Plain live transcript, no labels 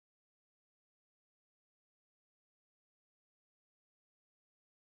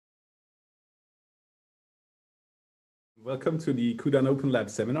Welcome to the CUDAN Open Lab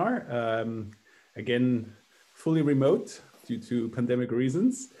Seminar. Again, fully remote due to pandemic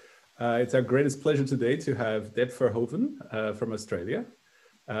reasons. It's our greatest pleasure today to have Deb Verhoeven from Australia,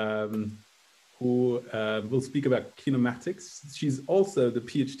 who will speak about kinematics. She's also the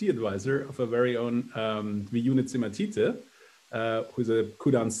PhD advisor of our very own Viune Zimatite, who's a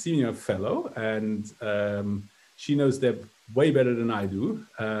CUDAN Senior Fellow, and she knows Deb way better than I do,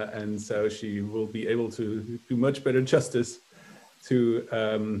 and so she will be able to do much better justice to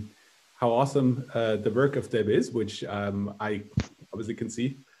how awesome the work of Deb is, which I obviously can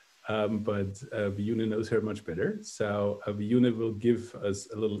see, but Viune knows her much better. So Viune will give us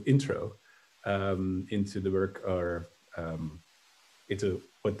a little intro into the work or into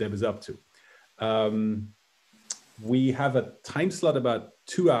what Deb is up to. We have a time slot about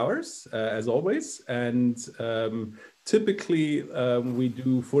 2 hours, as always, and typically we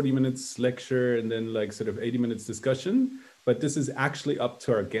do 40 minutes lecture and then like sort of 80 minutes discussion, but this is actually up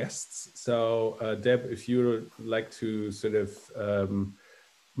to our guests. So Deb, if you would like to sort of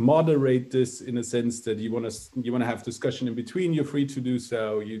moderate this in a sense that you want to have discussion in between, you're free to do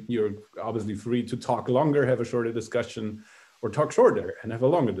so. You're obviously free to talk longer, have a shorter discussion, or talk shorter and have a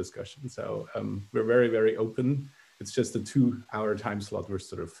longer discussion. So we're very, very open. It's just a 2 hour time slot we're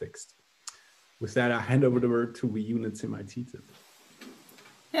sort of fixed. With that, I hand over the word to Viune Zimatite.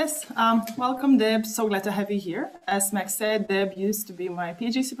 Yes, welcome Deb, so glad to have you here. As Max said, Deb used to be my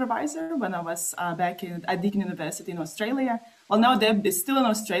PhD supervisor when I was back at Deakin University in Australia. Well, now Deb is still in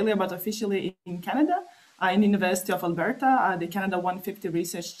Australia, but officially in Canada, in the University of Alberta, the Canada 150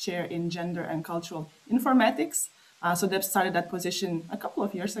 Research Chair in Gender and Cultural Informatics. So Deb started that position a couple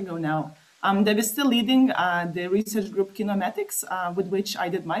of years ago now. Deb is still leading the research group Kinomatics, with which I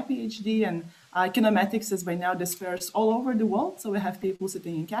did my PhD, and Kinomatics is by now dispersed all over the world. So we have people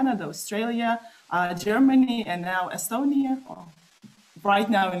sitting in Canada, Australia, Germany, and now Estonia, or right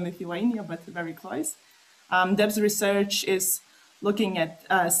now in Lithuania, but very close. Deb's research is looking at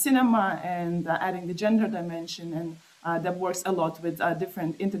cinema and adding the gender dimension, and Deb works a lot with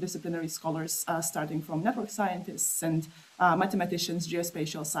different interdisciplinary scholars, starting from network scientists and mathematicians,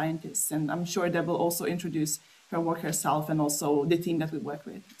 geospatial scientists, and I'm sure Deb will also introduce her work herself and also the team that we work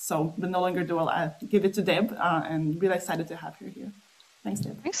with. So, but no longer do I'll give it to Deb, and really excited to have her here. Thanks,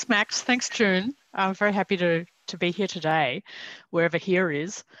 Deb. Thanks, Max. Thanks, June. I'm very happy to be here today, wherever here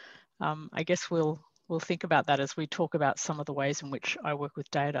is. I guess we'll think about that as we talk about some of the ways in which I work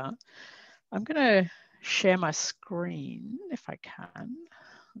with data. I'm going to share my screen if I can.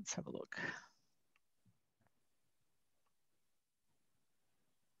 Let's have a look.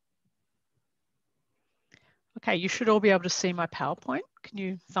 Okay, you should all be able to see my PowerPoint. Can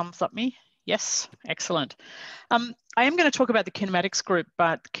you thumbs up me? Yes, excellent. I am going to talk about the kinematics group,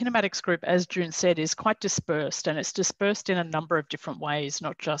 but the kinematics group, as June said, is quite dispersed, and it's dispersed in a number of different ways,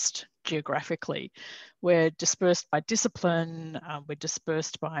 not just geographically. We're dispersed by discipline, we're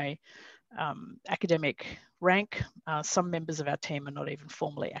dispersed by academic rank. Some members of our team are not even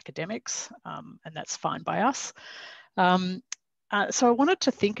formally academics, and that's fine by us. So I wanted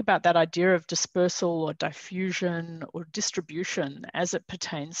to think about that idea of dispersal or diffusion or distribution as it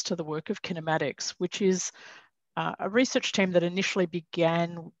pertains to the work of kinematics, which is a research team that initially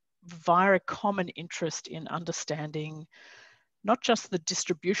began via a common interest in understanding not just the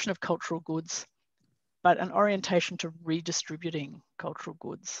distribution of cultural goods, but an orientation to redistributing cultural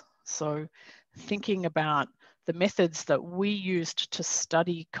goods. So thinking about the methods that we used to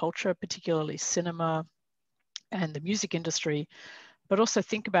study culture, particularly cinema and the music industry, but also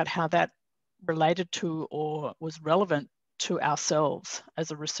think about how that related to or was relevant to ourselves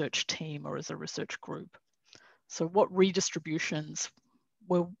as a research team or as a research group. So what redistributions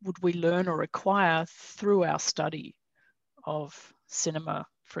would we learn or acquire through our study of cinema,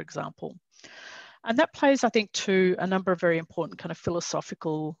 for example? And that plays, I think, to a number of very important kind of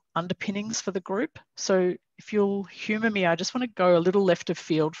philosophical underpinnings for the group. So if you'll humor me, I just want to go a little left of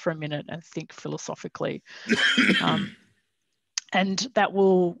field for a minute and think philosophically. And that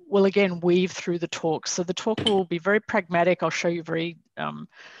will again weave through the talk. So the talk will be very pragmatic. I'll show you very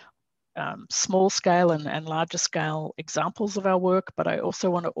small scale and larger scale examples of our work, but I also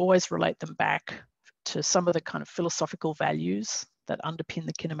want to always relate them back to some of the kind of philosophical values that underpin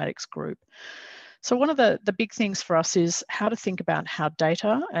the kinematics group. So one of the big things for us is how to think about how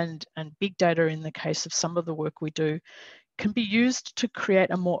data and big data, in the case of some of the work we do, can be used to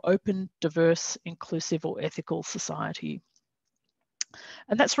create a more open, diverse, inclusive, or ethical society.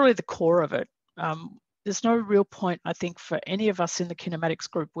 And that's really the core of it. There's no real point, I think, for any of us in the kinematics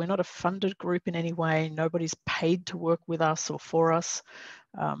group. We're not a funded group in any way. Nobody's paid to work with us or for us.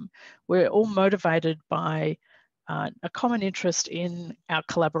 We're all motivated by a common interest in our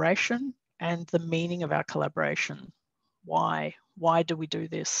collaboration and the meaning of our collaboration. Why do we do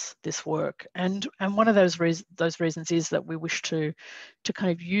this work? And one of those reasons is that we wish to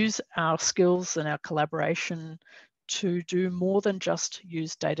kind of use our skills and our collaboration to do more than just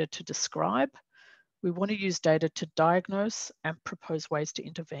use data to describe. We want to use data to diagnose and propose ways to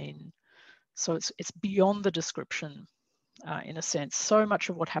intervene. So it's beyond the description, in a sense. So much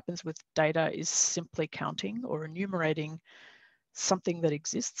of what happens with data is simply counting or enumerating something that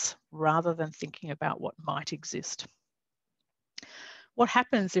exists rather than thinking about what might exist. What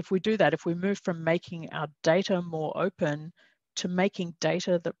happens if we do that, if we move from making our data more open to making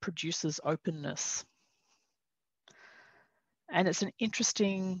data that produces openness? And it's an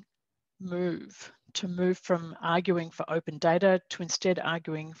interesting move to move from arguing for open data to instead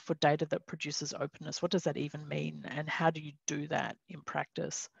arguing for data that produces openness. What does that even mean? And how do you do that in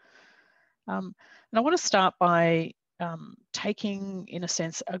practice? And I want to start by taking, in a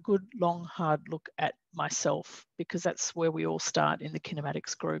sense, a good, long, hard look at myself, because that's where we all start in the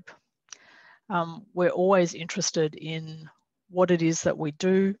kinematics group. We're always interested in what it is that we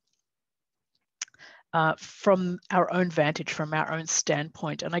do from our own vantage, from our own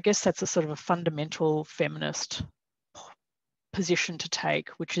standpoint. And I guess that's a sort of a fundamental feminist position to take,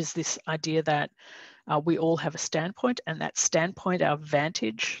 which is this idea that we all have a standpoint, and that standpoint, our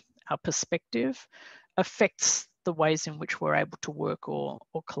vantage, our perspective, affects the ways in which we're able to work or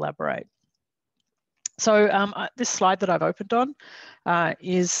collaborate. So this slide that I've opened on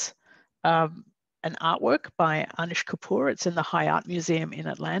is an artwork by Anish Kapoor. It's in the High Art Museum in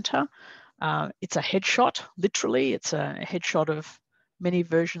Atlanta. It's a headshot, literally. It's a headshot of many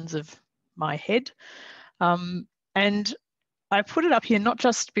versions of my head. And I put it up here not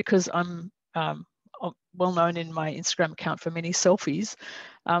just because I'm well known in my Instagram account for many selfies,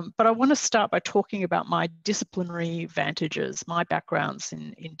 but I want to start by talking about my disciplinary vantages, my backgrounds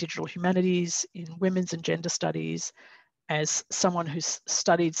in digital humanities, in women's and gender studies, as someone who's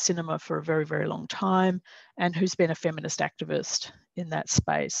studied cinema for a very, very long time and who's been a feminist activist in that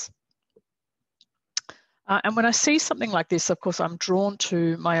space. And when I see something like this, of course, I'm drawn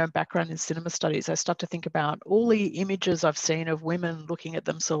to my own background in cinema studies. I start to think about all the images I've seen of women looking at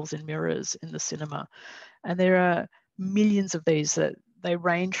themselves in mirrors in the cinema. And there are millions of these that they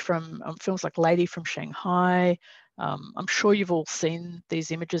range from films like Lady from Shanghai. I'm sure you've all seen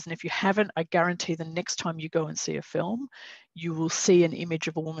these images. And if you haven't, I guarantee the next time you go and see a film, you will see an image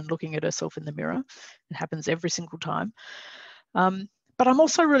of a woman looking at herself in the mirror. It happens every single time. But I'm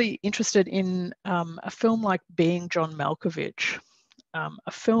also really interested in a film like Being John Malkovich,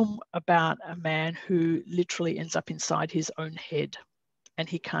 a film about a man who literally ends up inside his own head and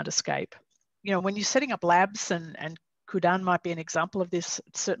he can't escape. You know, when you're setting up labs, and CUDAN might be an example of this,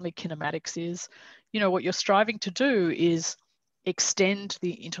 certainly kinematics is, you know, what you're striving to do is extend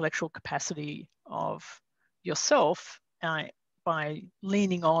the intellectual capacity of yourself by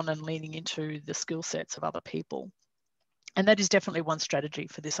leaning on and leaning into the skill sets of other people. And that is definitely one strategy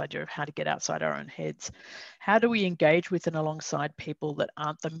for this idea of how to get outside our own heads. How do we engage with and alongside people that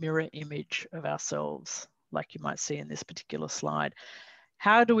aren't the mirror image of ourselves, like you might see in this particular slide?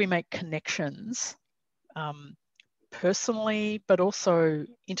 How do we make connections personally, but also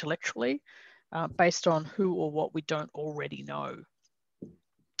intellectually, based on who or what we don't already know?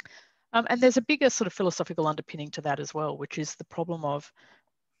 And there's a bigger sort of philosophical underpinning to that as well, which is the problem of,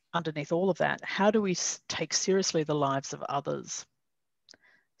 underneath all of that, how do we take seriously the lives of others?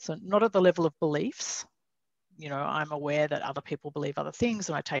 So not at the level of beliefs, you know, I'm aware that other people believe other things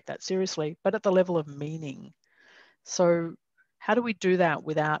and I take that seriously, but at the level of meaning. So how do we do that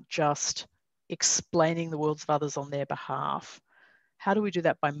without just explaining the worlds of others on their behalf? How do we do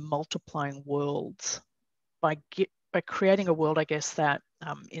that by multiplying worlds, by creating a world, I guess, that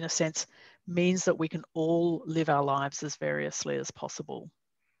in a sense means that we can all live our lives as variously as possible?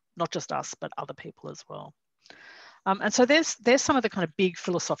 Not just us, but other people as well. And so there's some of the kind of big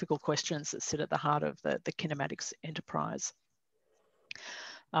philosophical questions that sit at the heart of the kinematics enterprise.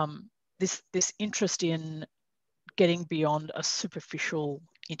 This interest in getting beyond a superficial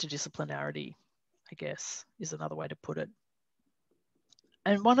interdisciplinarity, I guess, is another way to put it.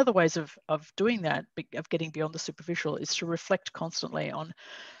 And one of the ways of doing that, of getting beyond the superficial, is to reflect constantly on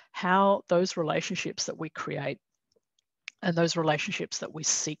how those relationships that we create and those relationships that we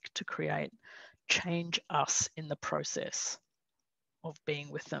seek to create change us in the process of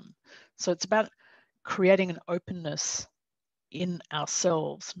being with them. So it's about creating an openness in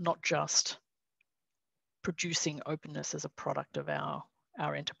ourselves, not just producing openness as a product of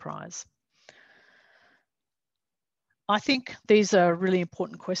our enterprise. I think these are really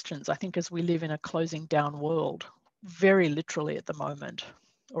important questions. I think as we live in a closing down world, very literally at the moment,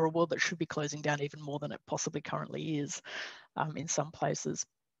 or a world that should be closing down even more than it possibly currently is in some places,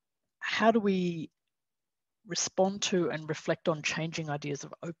 how do we respond to and reflect on changing ideas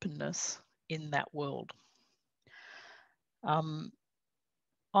of openness in that world?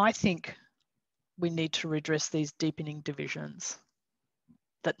 I think we need to redress these deepening divisions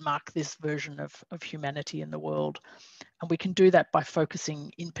that mark this version of humanity in the world. And we can do that by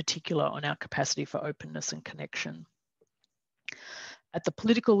focusing in particular on our capacity for openness and connection. At the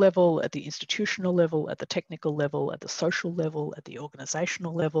political level, at the institutional level, at the technical level, at the social level, at the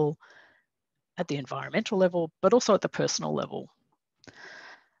organizational level, at the environmental level, but also at the personal level.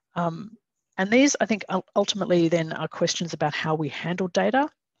 And these, I think, ultimately then are questions about how we handle data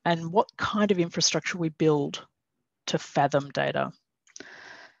and what kind of infrastructure we build to fathom data.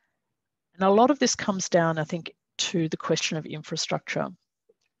 And a lot of this comes down, I think, to the question of infrastructure.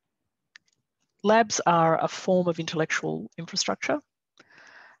 Labs are a form of intellectual infrastructure.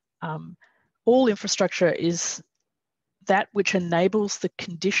 All infrastructure is that which enables the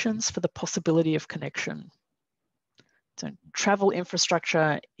conditions for the possibility of connection. So travel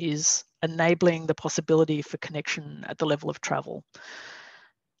infrastructure is enabling the possibility for connection at the level of travel.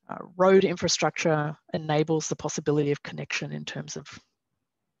 Road infrastructure enables the possibility of connection in terms of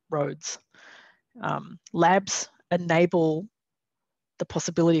roads. Labs enable the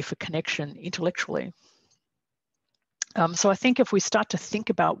possibility for connection intellectually. So I think if we start to think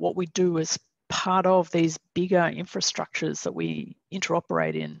about what we do as part of these bigger infrastructures that we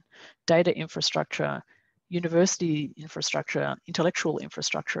interoperate in, data infrastructure, university infrastructure, intellectual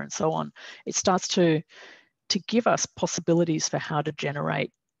infrastructure, and so on, it starts to give us possibilities for how to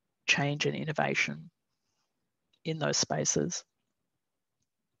generate change and innovation in those spaces.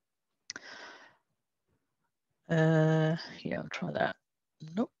 Yeah, I'll try that.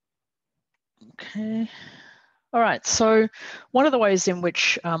 Nope. Okay. All right, so one of the ways in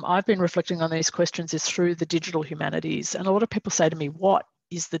which I've been reflecting on these questions is through the digital humanities. And a lot of people say to me, what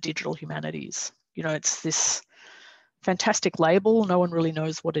is the digital humanities? You know, it's this fantastic label. No one really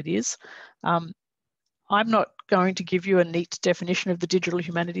knows what it is. I'm not going to give you a neat definition of the digital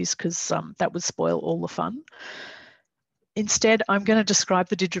humanities because that would spoil all the fun. Instead, I'm going to describe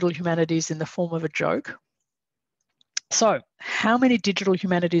the digital humanities in the form of a joke. So, how many digital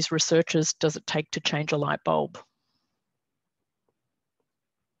humanities researchers does it take to change a light bulb?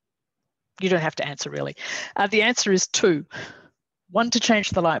 You don't have to answer, really. The answer is 2. One to change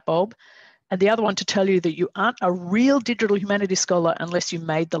the light bulb, and the other one to tell you that you aren't a real digital humanities scholar unless you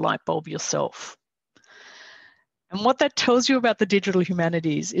made the light bulb yourself. And what that tells you about the digital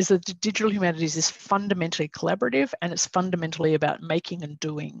humanities is that the digital humanities is fundamentally collaborative, and it's fundamentally about making and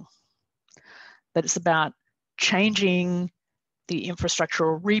doing. That it's about changing the infrastructure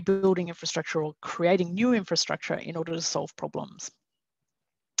or rebuilding infrastructure or creating new infrastructure in order to solve problems.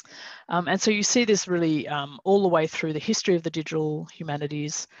 And so you see this really all the way through the history of the digital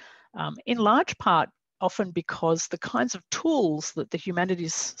humanities, in large part often because the kinds of tools that the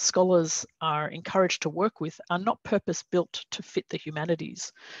humanities scholars are encouraged to work with are not purpose-built to fit the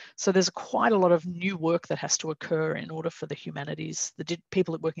humanities. So there's quite a lot of new work that has to occur in order for the humanities, the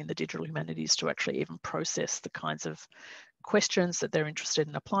people that work in the digital humanities, to actually even process the kinds of questions that they're interested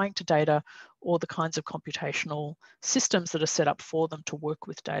in applying to data, or the kinds of computational systems that are set up for them to work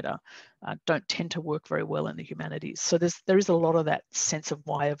with data don't tend to work very well in the humanities. So there is a lot of that sense of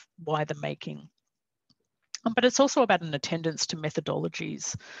why the making. But it's also about an attendance to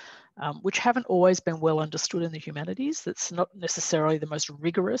methodologies, which haven't always been well understood in the humanities. That's not necessarily the most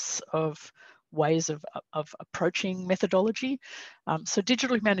rigorous of ways of approaching methodology. So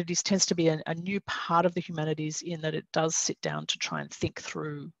digital humanities tends to be a new part of the humanities in that it does sit down to try and think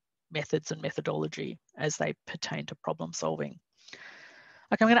through methods and methodology as they pertain to problem solving.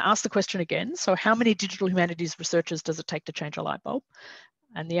 Okay, I'm going to ask the question again. So how many digital humanities researchers does it take to change a light bulb?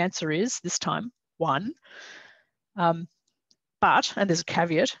 And the answer is, this time, 1. But, and there's a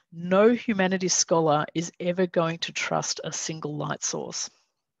caveat, no humanities scholar is ever going to trust a single light source.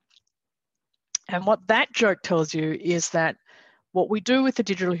 And what that joke tells you is that what we do with the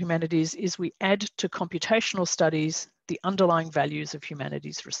digital humanities is we add to computational studies the underlying values of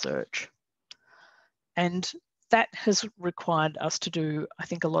humanities research. And that has required us to do, I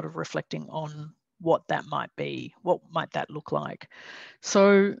think, a lot of reflecting on what that might be, what might that look like.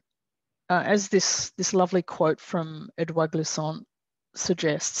 So as this lovely quote from Edouard Glissant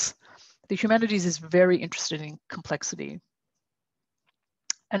suggests, the humanities is very interested in complexity.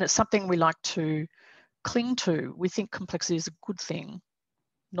 And it's something we like to cling to. We think complexity is a good thing,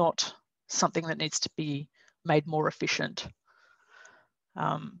 not something that needs to be made more efficient.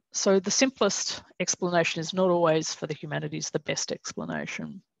 So the simplest explanation is not always for the humanities the best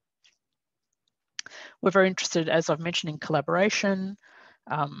explanation. We're very interested, as I've mentioned, in collaboration.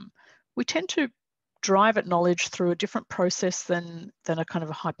 We tend to drive at knowledge through a different process than a kind of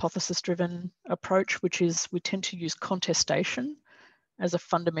a hypothesis-driven approach, which is we tend to use contestation as a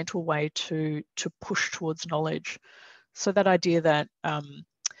fundamental way to push towards knowledge. So that idea that,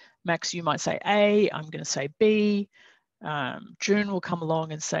 Max, you might say A, I'm going to say B, June will come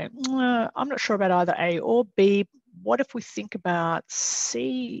along and say, I'm not sure about either A or B. What if we think about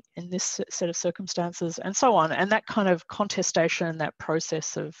C in this set of circumstances, and so on. And that kind of contestation, that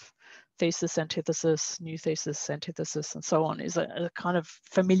process of thesis, antithesis, new thesis, antithesis, and so on is a kind of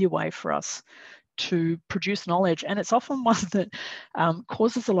familiar way for us to produce knowledge. And it's often one that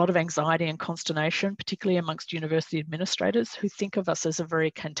causes a lot of anxiety and consternation, particularly amongst university administrators who think of us as a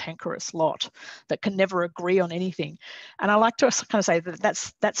very cantankerous lot that can never agree on anything. And I like to kind of say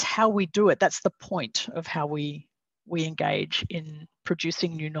that that's how we do it. That's the point of how we engage in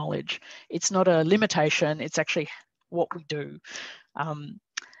producing new knowledge. It's not a limitation, it's actually what we do.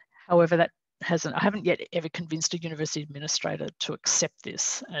 However, I haven't yet ever convinced a university administrator to accept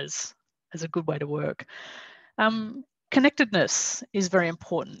this as a good way to work. Connectedness is very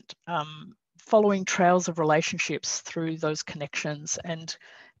important. Following trails of relationships through those connections, and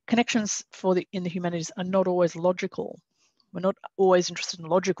connections in the humanities are not always logical. We're not always interested in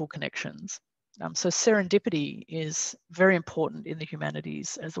logical connections. So serendipity is very important in the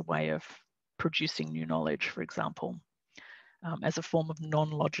humanities as a way of producing new knowledge, for example, as a form of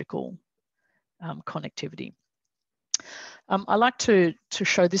non-logical connectivity. I like to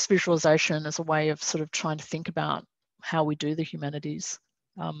show this visualization as a way of sort of trying to think about how we do the humanities.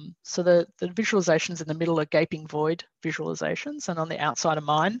 So the visualizations in the middle are gaping void visualizations, and on the outside are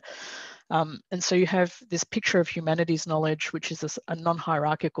mine. And so you have this picture of humanities knowledge, which is a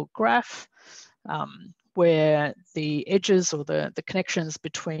non-hierarchical graph where the edges or the connections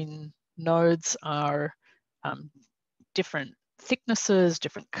between nodes are different thicknesses,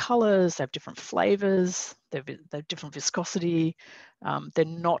 different colors, they have different flavors, they've different viscosity, they're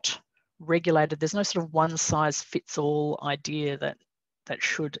not regulated. There's no sort of one size fits all idea that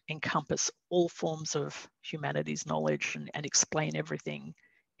should encompass all forms of humanities knowledge and explain everything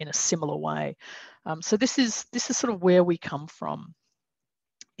in a similar way. So this is sort of where we come from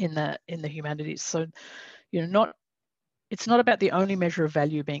in the humanities. So, you know, it's not about the only measure of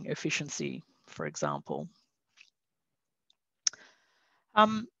value being efficiency, for example.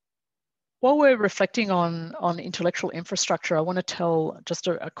 While we're reflecting on intellectual infrastructure, I want to tell just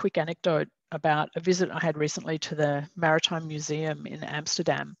a quick anecdote about a visit I had recently to the Maritime Museum in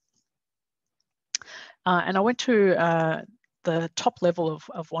Amsterdam. And I went to the top level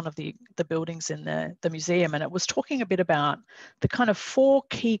of one of the buildings in the museum, and it was talking a bit about the kind of 4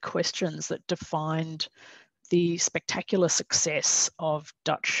 key questions that defined the spectacular success of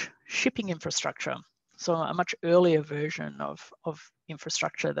Dutch shipping infrastructure. So a much earlier version of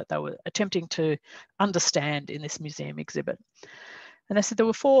infrastructure that they were attempting to understand in this museum exhibit. And they said there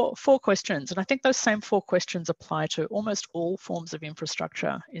were four questions, and I think those same 4 questions apply to almost all forms of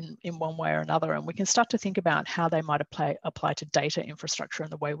infrastructure in one way or another. And we can start to think about how they might apply to data infrastructure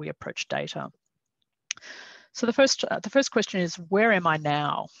and the way we approach data. So the first question is, where am I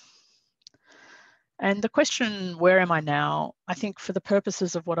now? And the question, where am I now, I think for the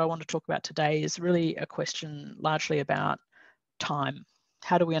purposes of what I want to talk about today is really a question largely about time.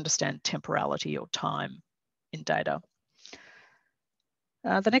 How do we understand temporality or time in data?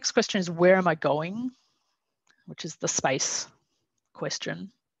 The next question is, where am I going? Which is the space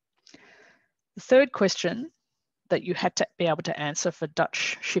question. The third question that you had to be able to answer for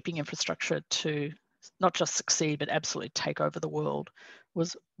Dutch shipping infrastructure to not just succeed, but absolutely take over the world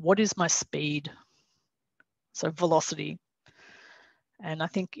was, what is my speed? So velocity. And I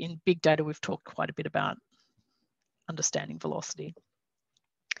think in big data, we've talked quite a bit about understanding velocity.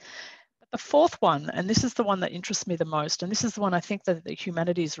 But the fourth one, and this is the one that interests me the most, and this is the one I think that the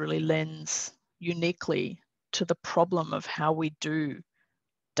humanities really lends uniquely to the problem of how we do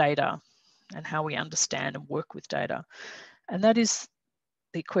data and how we understand and work with data. And that is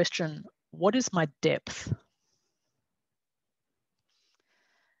the question, what is my depth?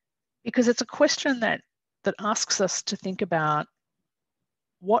 Because it's a question that asks us to think about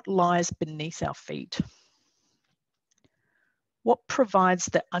what lies beneath our feet. What provides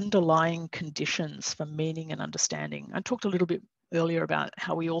the underlying conditions for meaning and understanding? I talked a little bit earlier about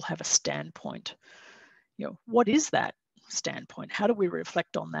how we all have a standpoint. You know, what is that standpoint? How do we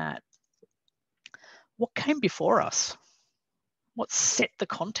reflect on that? What came before us? What set the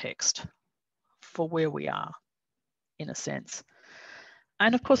context for where we are, in a sense.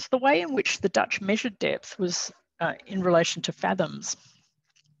 And of course, the way in which the Dutch measured depth was in relation to fathoms.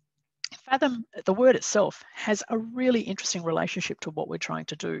 Fathom, the word itself, has a really interesting relationship to what we're trying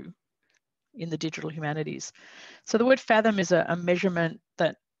to do in the digital humanities. So the word fathom is a measurement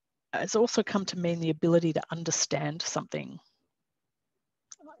that has also come to mean the ability to understand something.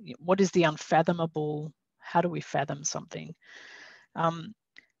 What is the unfathomable? How do we fathom something?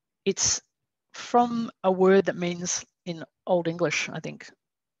 It's from a word that means, in Old English, I think,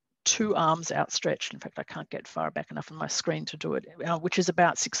 2 arms outstretched. In fact, I can't get far back enough on my screen to do it, which is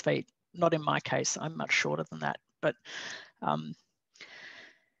about 6 feet. Not in my case, I'm much shorter than that. But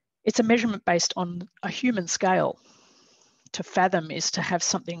it's a measurement based on a human scale. To fathom is to have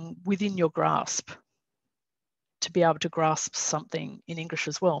something within your grasp. To be able to grasp something in English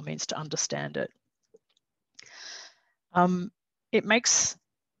as well means to understand it. It makes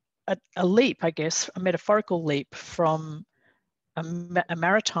a leap, I guess, a metaphorical leap from a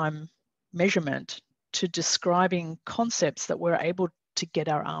maritime measurement to describing concepts that we're able to get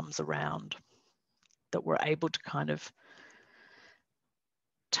our arms around, that we're able to kind of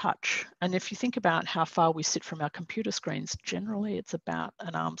touch. And if you think about how far we sit from our computer screens, generally it's about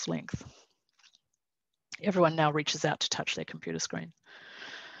an arm's length. Everyone now reaches out to touch their computer screen.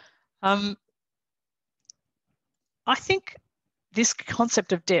 I think this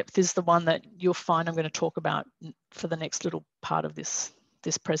concept of depth is the one that you'll find I'm going to talk about for the next little part of this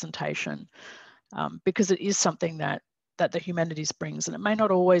presentation, because it is something that the humanities brings, and it may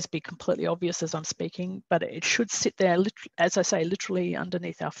not always be completely obvious as I'm speaking, but it should sit there, as I say, literally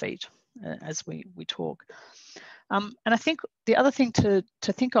underneath our feet as we talk. And I think the other thing to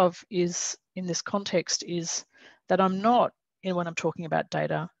think of is, in this context, is that I'm not, when I'm talking about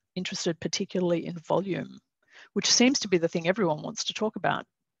data, interested particularly in volume, which seems to be the thing everyone wants to talk about.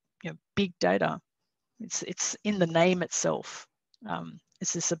 Big data. It's in the name itself.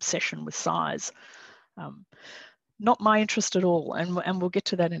 It's this obsession with size. Not my interest at all, and we'll get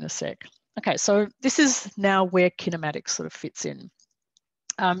to that in a sec. Okay, so this is now where Kinomatics sort of fits in.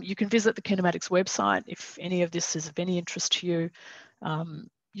 You can visit the Kinomatics website if any of this is of any interest to you.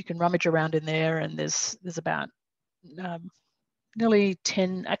 You can rummage around in there, and there's about nearly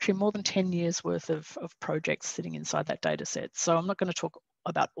 10, actually more than 10 years worth of projects sitting inside that data set. So I'm not going to talk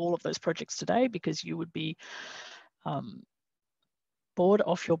about all of those projects today because you would be bored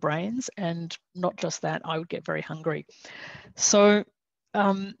off your brains, and not just that, I would get very hungry. So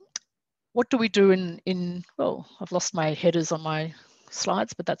what do we do in well, I've lost my headers on my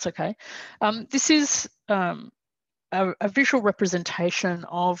slides, but that's okay. This is a visual representation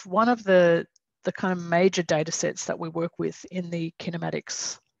of one of the kind of major data sets that we work with in the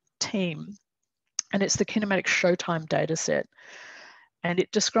Kinomatics team. And it's the Kinomatics Showtime data set. And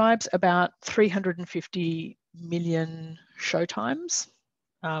it describes about 350 million showtimes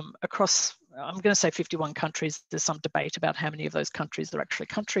across, I'm going to say 51 countries. There's some debate about how many of those countries are actually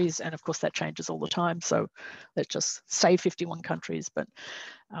countries. And of course, that changes all the time. So let's just say 51 countries. But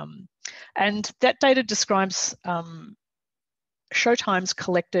and that data describes showtimes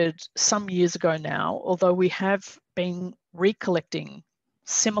collected some years ago now, although we have been recollecting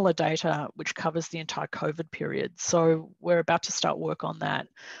similar data which covers the entire COVID period. So we're about to start work on that.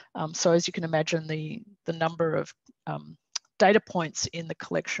 So as you can imagine, the number of data points in the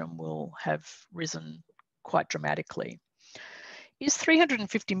collection will have risen quite dramatically. Is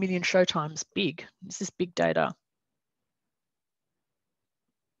 350 million showtimes big? Is this big data?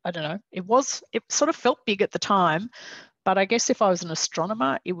 I don't know. It sort of felt big at the time, but I guess if I was an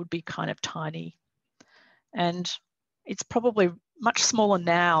astronomer, it would be kind of tiny. And it's probably much smaller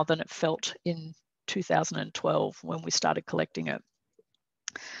now than it felt in 2012 when we started collecting it.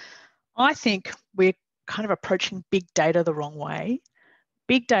 I think we're kind of approaching big data the wrong way.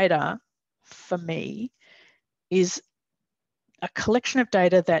 Big data, for me, is a collection of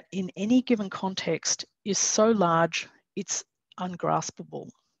data that in any given context is so large, it's ungraspable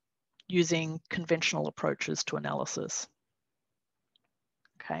using conventional approaches to analysis.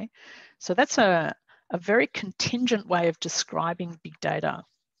 Okay, so that's a very contingent way of describing big data.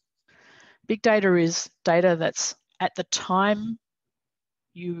 Big data is data that's at the time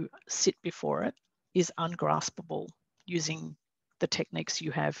you sit before it is ungraspable using the techniques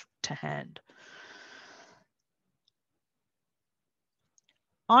you have to hand.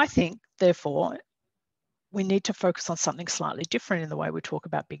 I think, therefore, we need to focus on something slightly different in the way we talk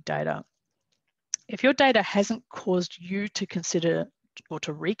about big data. If your data hasn't caused you to consider or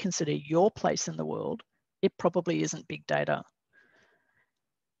to reconsider your place in the world, it probably isn't big data.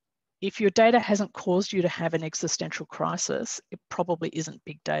 If your data hasn't caused you to have an existential crisis, it probably isn't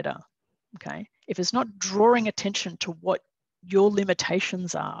big data. okay, if it's not drawing attention to what your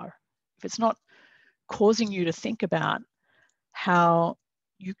limitations are, if it's not causing you to think about how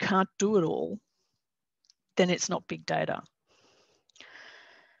you can't do it all, then it's not big data.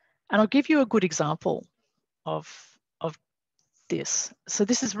 And I'll give you a good example of this. So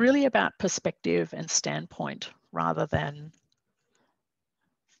this is really about perspective and standpoint rather than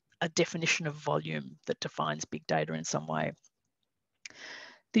a definition of volume that defines big data in some way.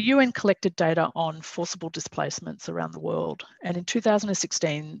 The UN collected data on forcible displacements around the world, and in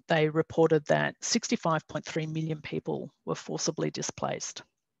 2016 they reported that 65.3 million people were forcibly displaced.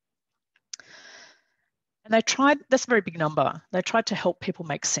 And they tried, that's a very big number, they tried to help people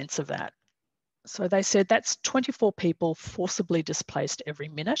make sense of that. So they said that's 24 people forcibly displaced every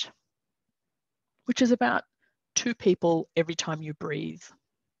minute, which is about 2 people every time you breathe.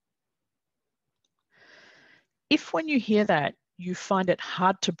 If when you hear that, you find it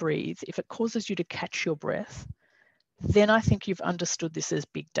hard to breathe, if it causes you to catch your breath, then I think you've understood this as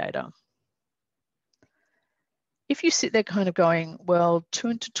big data. If you sit there kind of going, well, 2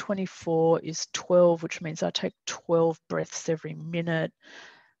 into 24 is 12, which means I take 12 breaths every minute,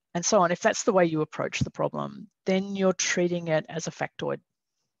 and so on. If that's the way you approach the problem, then you're treating it as a factoid,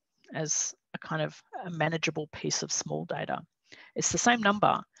 as a kind of a manageable piece of small data. It's the same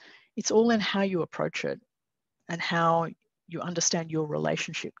number. It's all in how you approach it and how you understand your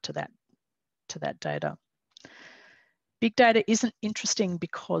relationship to that data. Big data isn't interesting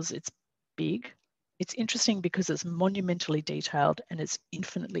because it's big. It's interesting because it's monumentally detailed and it's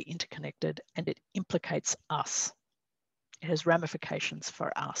infinitely interconnected and it implicates us. It has ramifications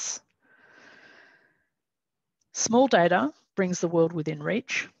for us. Small data brings the world within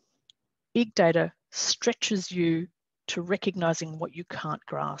reach. Big data stretches you to recognizing what you can't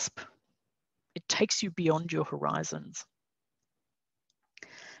grasp. It takes you beyond your horizons.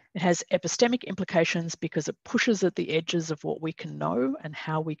 It has epistemic implications because it pushes at the edges of what we can know and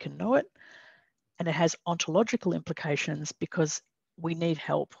how we can know it. And it has ontological implications because we need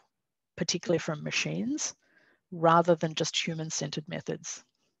help, particularly from machines, rather than just human-centered methods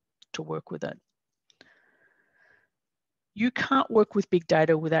to work with it. You can't work with big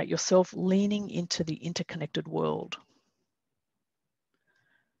data without yourself leaning into the interconnected world.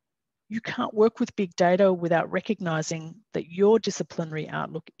 You can't work with big data without recognizing that your disciplinary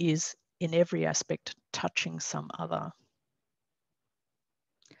outlook is, in every aspect, touching some other.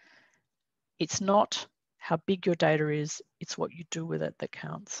 It's not how big your data is, it's what you do with it that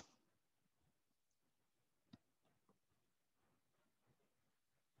counts.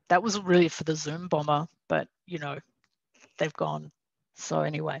 That was really for the Zoom bomber, but you know, they've gone. So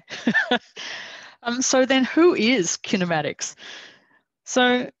anyway, so then who is kinematics?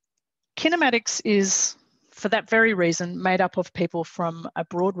 So kinematics is, for that very reason, made up of people from a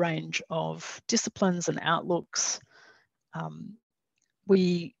broad range of disciplines and outlooks.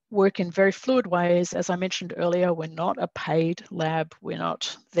 We work in very fluid ways. As I mentioned earlier, we're not a paid lab. We're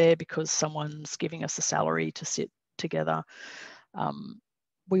not there because someone's giving us a salary to sit together.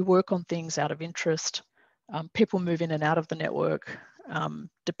 We work on things out of interest. People move in and out of the network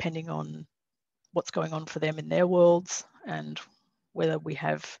depending on what's going on for them in their worlds and whether we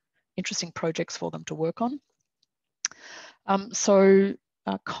have interesting projects for them to work on.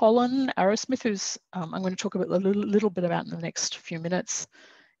 Colin Arrowsmith, who's I'm going to talk about a little bit about in the next few minutes,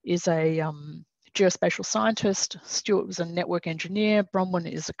 is a geospatial scientist. Stuart was a network engineer.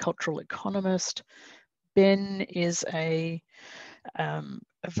 Bronwyn is a cultural economist. Ben is a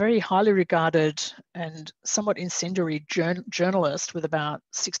very highly regarded and somewhat incendiary journalist with about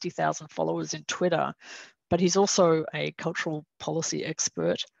 60,000 followers in Twitter, but he's also a cultural policy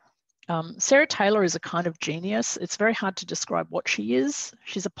expert. Sarah Taylor is a kind of genius. It's very hard to describe what she is.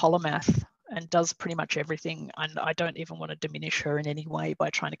 She's a polymath and does pretty much everything. And I don't even want to diminish her in any way by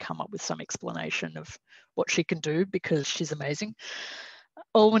trying to come up with some explanation of what she can do because she's amazing.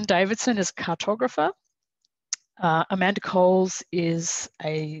 Olwen Davidson is a cartographer. Amanda Coles is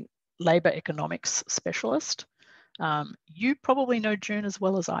a labour economics specialist. You probably know June as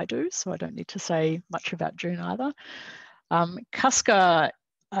well as I do, so I don't need to say much about June either. Kaska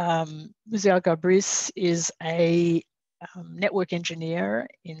Muzial-Gabris is a network engineer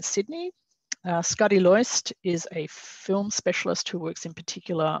in Sydney. Scotty Loist is a film specialist who works in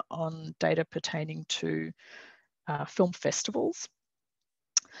particular on data pertaining to film festivals.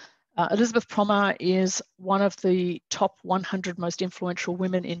 Elizabeth Prommer is one of the top 100 most influential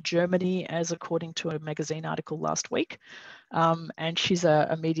women in Germany, as according to a magazine article last week. And she's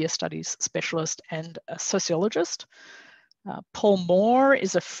a media studies specialist and a sociologist. Paul Moore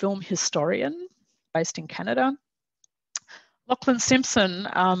is a film historian based in Canada. Lachlan Simpson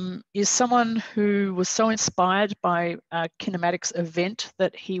is someone who was so inspired by a Kinematics event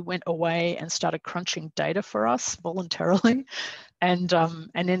that he went away and started crunching data for us voluntarily, and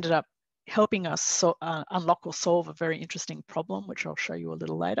ended up helping us unlock or solve a very interesting problem, which I'll show you a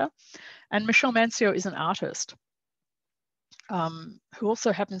little later. And Michelle Mancio is an artist who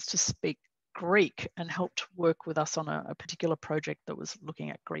also happens to speak Greek and helped work with us on a particular project that was looking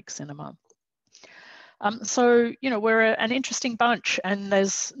at Greek cinema. So, you know, we're an interesting bunch, and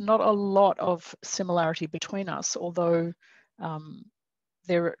there's not a lot of similarity between us, although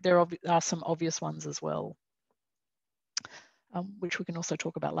there are some obvious ones as well, which we can also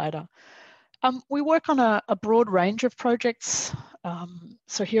talk about later. We work on a broad range of projects.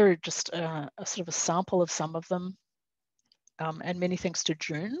 So here are just a sort of a sample of some of them. And many thanks to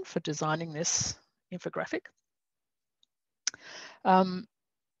June for designing this infographic.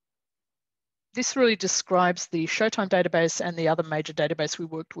 This really describes the Showtime database and the other major database we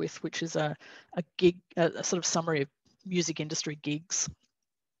worked with, which is a sort of summary of music industry gigs,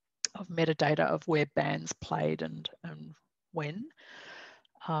 of metadata of where bands played and when,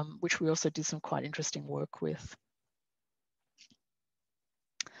 which we also did some quite interesting work with.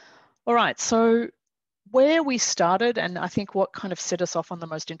 All right, so where we started, and I think what kind of set us off on the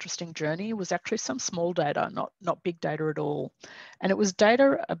most interesting journey, was actually some small data, not big data at all. And it was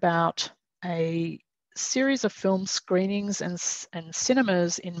data about a series of film screenings and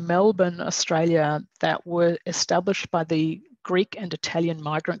cinemas in Melbourne, Australia, that were established by the Greek and Italian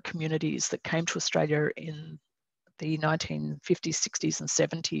migrant communities that came to Australia in the 1950s, 60s and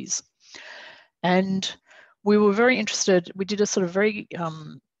 70s. And we were very interested. We did a sort of very,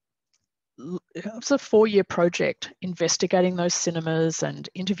 it was a 4-year project investigating those cinemas and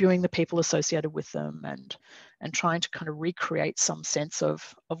interviewing the people associated with them, and trying to kind of recreate some sense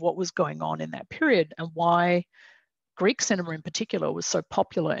of what was going on in that period and why Greek cinema in particular was so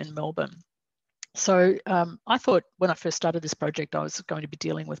popular in Melbourne. So I thought when I first started this project, I was going to be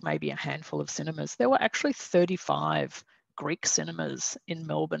dealing with maybe a handful of cinemas. There were actually 35 Greek cinemas in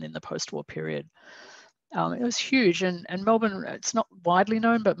Melbourne in the post-war period. It was huge, and Melbourne, it's not widely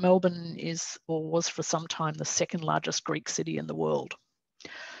known, but Melbourne is, or was for some time, the second largest Greek city in the world.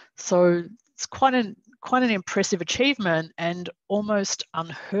 So it's quite an impressive achievement, and almost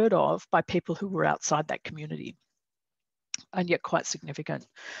unheard of by people who were outside that community, and yet quite significant.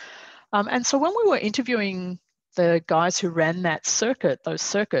 And so when we were interviewing the guys who ran that circuit, those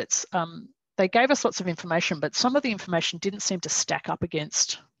circuits, they gave us lots of information, but some of the information didn't seem to stack up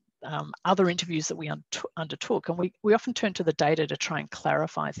against other interviews that we undertook. And we often turned to the data to try and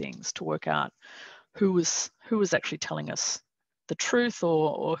clarify things, to work out who was actually telling us the truth,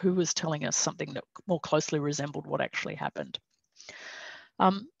 or who was telling us something that more closely resembled what actually happened.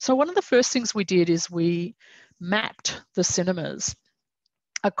 So one of the first things we did is we mapped the cinemas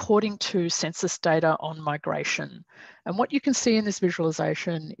according to census data on migration. And what you can see in this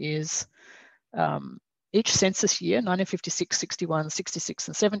visualization is each census year, 1956, 61, 66,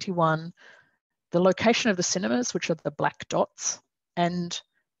 and 71, the location of the cinemas, which are the black dots, and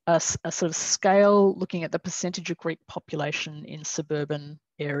a sort of scale looking at the percentage of Greek population in suburban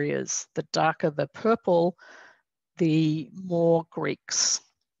areas. The darker the purple, the more Greeks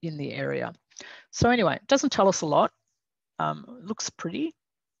in the area. So anyway, it doesn't tell us a lot. It looks pretty,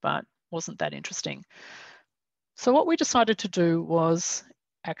 but wasn't that interesting. So what we decided to do was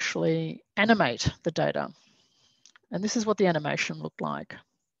actually animate the data. And this is what the animation looked like.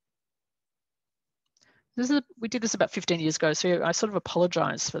 We did this about 15 years ago, so I sort of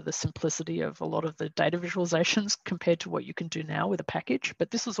apologize for the simplicity of a lot of the data visualizations compared to what you can do now with a package, but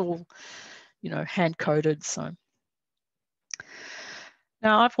this was all, you know, hand-coded. So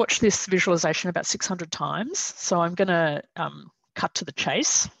now I've watched this visualization about 600 times, so I'm gonna cut to the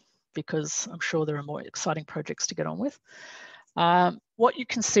chase, because I'm sure there are more exciting projects to get on with. What you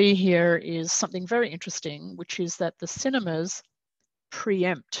can see here is something very interesting, which is that the cinemas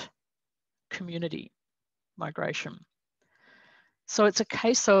preempt community migration. So it's a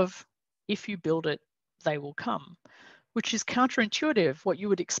case of, if you build it, they will come, which is counterintuitive. What you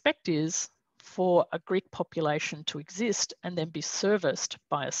would expect is for a Greek population to exist and then be serviced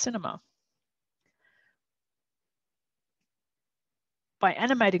by a cinema. By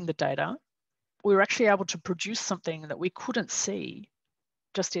animating the data, we were actually able to produce something that we couldn't see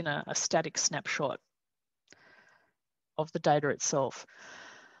just in a static snapshot of the data itself.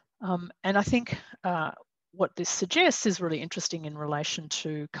 And I think what this suggests is really interesting in relation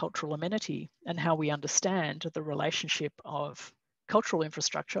to cultural amenity and how we understand the relationship of cultural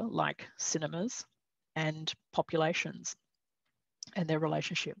infrastructure like cinemas and populations. and their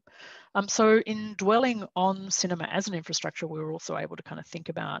relationship. So in dwelling on cinema as an infrastructure, we were also able to kind of think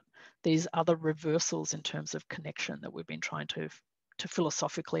about these other reversals in terms of connection that we've been trying to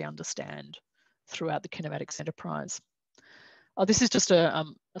philosophically understand throughout the kinematics enterprise. This is just a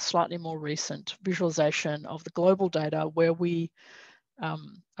slightly more recent visualization of the global data where we,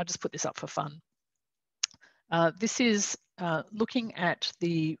 I just put this up for fun. This is looking at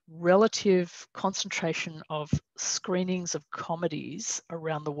the relative concentration of screenings of comedies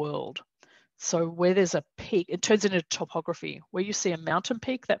around the world. So where there's a peak, it turns into topography. Where you see a mountain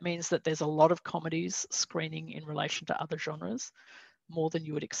peak, that means that there's a lot of comedies screening in relation to other genres, more than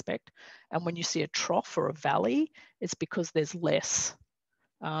you would expect. And when you see a trough or a valley, it's because there's less.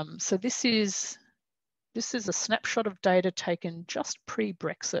 So this is a snapshot of data taken just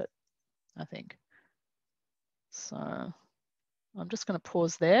pre-Brexit, I think. So I'm just going to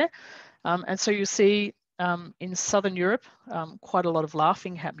pause there. And so you see in Southern Europe, quite a lot of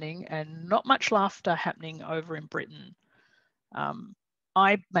laughing happening and not much laughter happening over in Britain.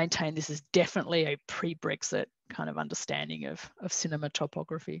 I maintain this is definitely a pre-Brexit kind of understanding of cinema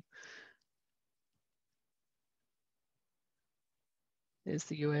topography. There's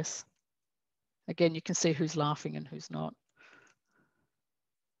the US. Again, you can see who's laughing and who's not.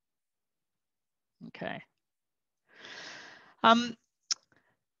 Okay.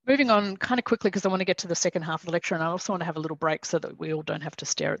 Moving on kind of quickly because I want to get to the second half of the lecture, and I also want to have a little break so that we all don't have to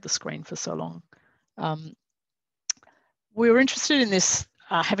stare at the screen for so long. We were interested in this,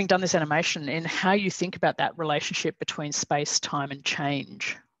 having done this animation, in how you think about that relationship between space, time, and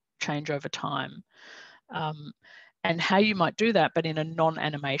change over time, and how you might do that, but in a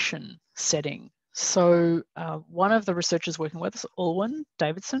non-animation setting. So one of the researchers working with us, Alwyn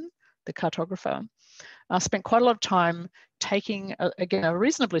Davidson, the cartographer, spent quite a lot of time taking, again, a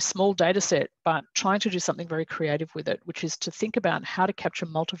reasonably small data set, but trying to do something very creative with it, which is to think about how to capture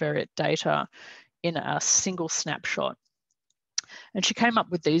multivariate data in a single snapshot. And she came up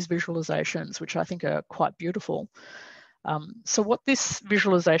with these visualizations, which I think are quite beautiful. So what this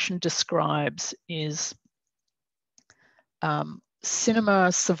visualization describes is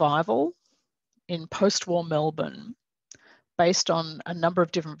cinema survival in post-war Melbourne based on a number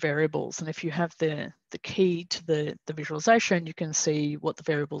of different variables. And if you have the key to the visualization, you can see what the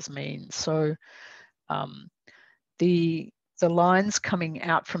variables mean. So the lines coming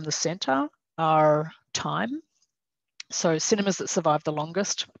out from the center are time. So cinemas that survive the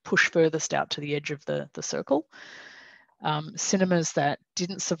longest push furthest out to the edge of the circle. Cinemas that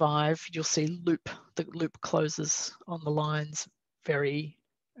didn't survive, you'll see loop. The loop closes on the lines very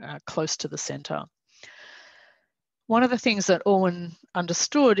close to the center. One of the things that Alwyn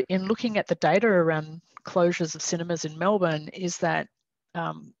understood in looking at the data around closures of cinemas in Melbourne is that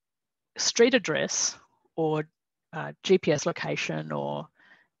street address or GPS location or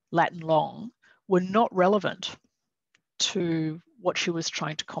Latin long were not relevant to what she was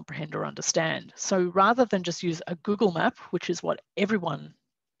trying to comprehend or understand. So rather than just use a Google map, which is what everyone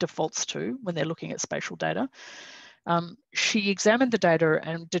defaults to when they're looking at spatial data, she examined the data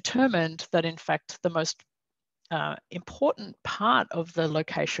and determined that in fact the most important part of the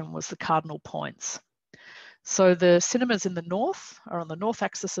location was the cardinal points. So the cinemas in the north are on the north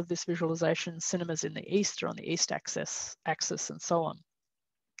axis of this visualization, cinemas in the east are on the east axis, and so on.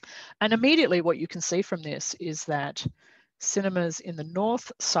 And immediately what you can see from this is that cinemas in the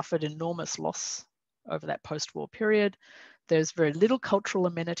north suffered enormous loss over that post-war period. There's very little cultural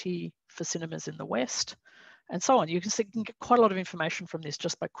amenity for cinemas in the west, and so on. You can get quite a lot of information from this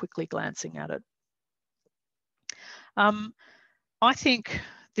just by quickly glancing at it. I think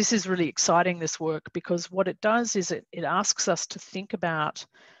this is really exciting, this work, because what it does is it asks us to think about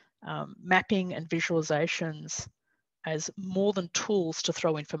mapping and visualizations as more than tools to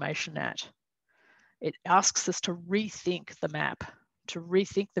throw information at. It asks us to rethink the map, to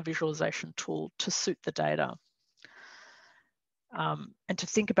rethink the visualization tool to suit the data, and to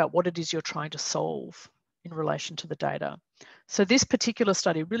think about what it is you're trying to solve in relation to the data. So this particular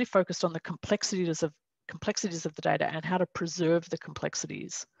study really focused on the complexities of the data and how to preserve the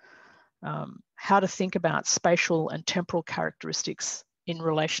complexities, how to think about spatial and temporal characteristics in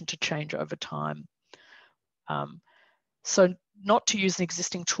relation to change over time. So not to use an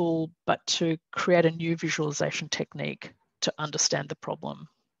existing tool, but to create a new visualization technique to understand the problem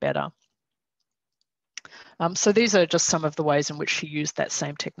better. So these are just some of the ways in which she used that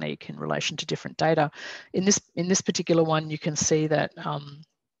same technique in relation to different data. In this particular one, you can see that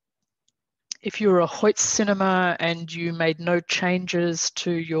if you're a Hoyt cinema and you made no changes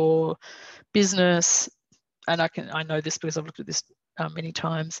to your business, and I know this because I've looked at this many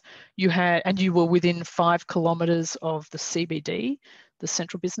times, and you were within 5 kilometres of the CBD, the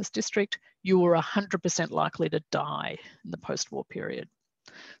Central Business District, you were 100% likely to die in the post-war period.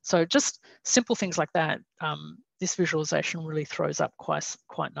 So just simple things like that, this visualization really throws up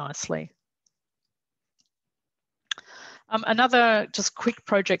quite nicely. Another just quick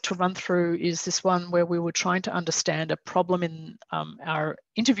project to run through is this one where we were trying to understand a problem in our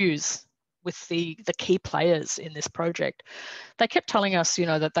interviews with the key players in this project. They kept telling us, you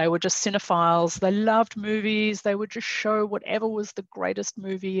know, that they were just cinephiles, they loved movies, they would just show whatever was the greatest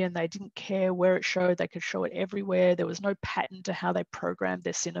movie and they didn't care where it showed, they could show it everywhere. There was no pattern to how they programmed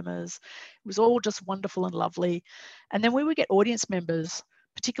their cinemas. It was all just wonderful and lovely. And then we would get audience members,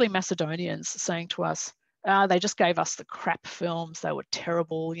 particularly Macedonians, saying to us, they just gave us the crap films. They were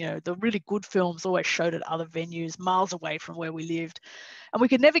terrible. You know, the really good films always showed at other venues miles away from where we lived. And we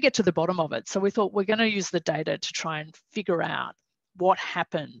could never get to the bottom of it. So we thought we're going to use the data to try and figure out what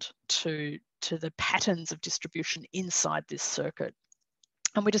happened to the patterns of distribution inside this circuit.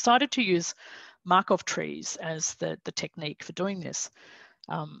 And we decided to use Markov trees as the technique for doing this,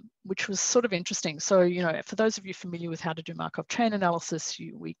 which was sort of interesting. So, you know, for those of you familiar with how to do Markov chain analysis,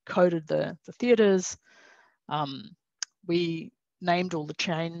 we coded the theatres. We named all the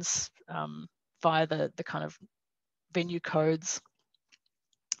chains via the kind of venue codes.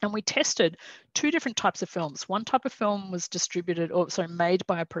 And we tested 2 different types of films. One type of film was made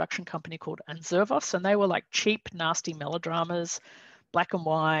by a production company called Anzervos, and they were like cheap, nasty melodramas, black and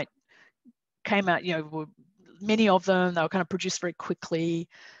white, came out, you know, many of them, they were kind of produced very quickly,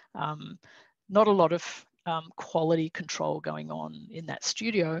 not a lot of quality control going on in that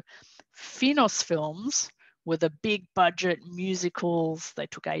studio. Finos films were the big budget musicals. They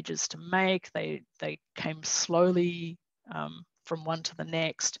took ages to make. They came slowly from one to the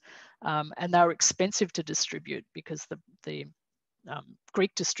next, and they were expensive to distribute because the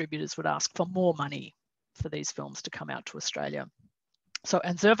Greek distributors would ask for more money for these films to come out to Australia. So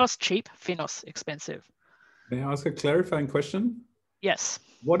Anzervos cheap, Finos expensive. May I ask a clarifying question? Yes.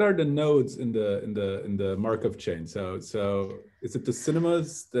 What are the nodes in the Markov chain? So is it the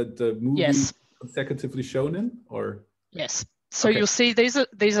cinemas that the movie is consecutively shown in, or? Yes. So okay. You'll see this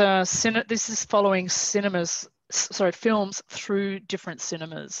is following films through different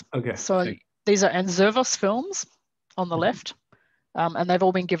cinemas. Okay. So these are Anzervos films on the left, and they've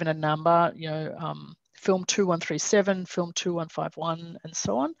all been given a number. You know, film 2137, film 2151, and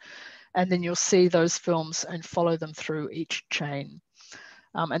so on. And then you'll see those films and follow them through each chain.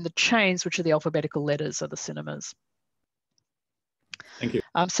 And the chains, which are the alphabetical letters, are the cinemas. Thank you.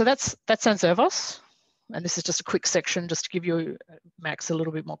 So that's Anzervos. And this is just a quick section just to give you, Max, a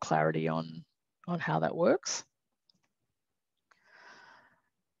little bit more clarity on how that works.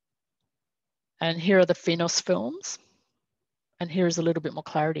 And here are the Finos films. And here is a little bit more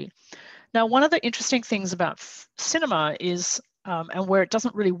clarity. Now, one of the interesting things about cinema is, and where it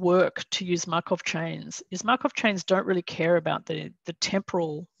doesn't really work to use Markov chains, is Markov chains don't really care about the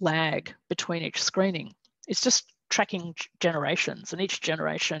temporal lag between each screening. It's just tracking generations, and each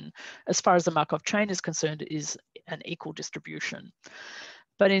generation, as far as the Markov chain is concerned, is an equal distribution.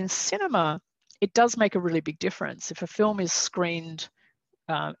 But in cinema, it does make a really big difference. If a film is screened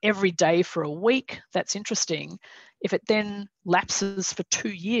every day for a week, that's interesting. If it then lapses for 2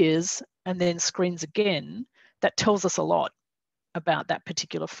 years and then screens again, that tells us a lot about that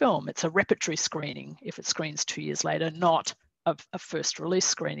particular film. It's a repertory screening if it screens 2 years later, not a first release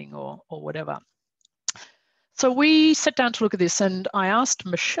screening or whatever. So we sat down to look at this, and I asked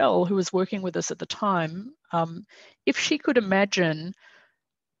Michelle, who was working with us at the time, if she could imagine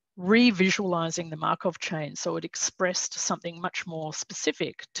revisualizing the Markov chain so it expressed something much more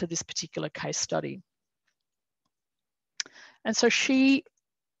specific to this particular case study. And so she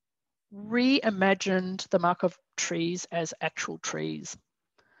reimagined the Markov trees as actual trees.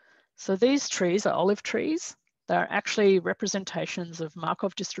 So these trees are olive trees. They're actually representations of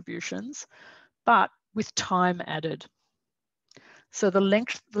Markov distributions, but with time added. So the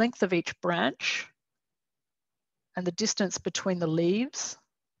length of each branch and the distance between the leaves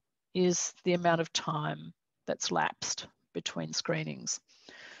is the amount of time that's lapsed between screenings.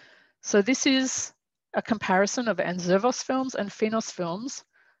 So this is a comparison of Anzervos films and Finos films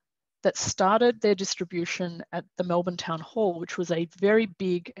that started their distribution at the Melbourne Town Hall, which was a very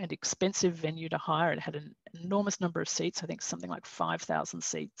big and expensive venue to hire. It had an enormous number of seats, I think something like 5,000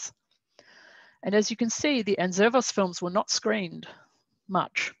 seats. And as you can see, the Anzervos films were not screened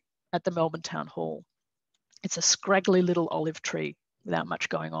much at the Melbourne Town Hall. It's a scraggly little olive tree without much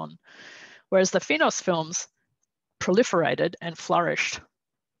going on. Whereas the Finos films proliferated and flourished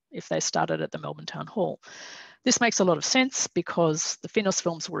if they started at the Melbourne Town Hall. This makes a lot of sense because the Phenos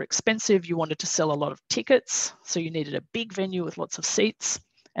films were expensive. You wanted to sell a lot of tickets, so you needed a big venue with lots of seats.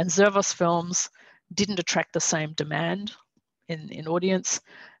 And Zervos films didn't attract the same demand in audience,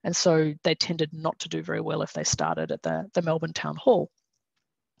 and so they tended not to do very well if they started at the Melbourne Town Hall.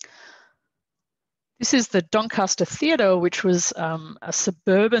 This is the Doncaster Theatre, which was a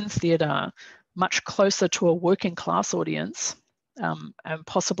suburban theatre, much closer to a working class audience, and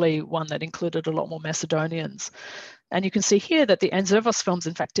possibly one that included a lot more Macedonians. And you can see here that the Zervos films,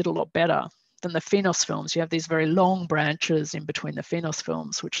 in fact, did a lot better than the Phenos films. You have these very long branches in between the Phenos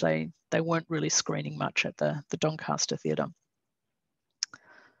films, which they weren't really screening much at the Doncaster Theatre.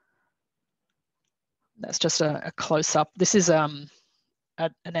 That's just a close-up. This is an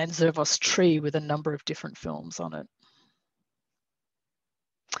Zervos tree with a number of different films on it.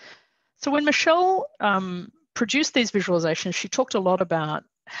 So when Michelle produced these visualizations, she talked a lot about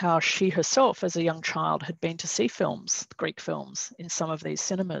how she herself as a young child had been to see films, Greek films, in some of these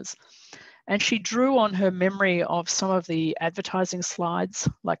cinemas. And she drew on her memory of some of the advertising slides,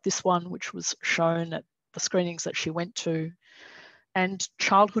 like this one, which was shown at the screenings that she went to, and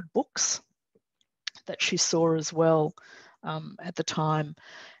childhood books that she saw as well at the time.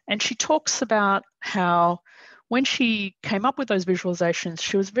 And she talks about how when she came up with those visualizations,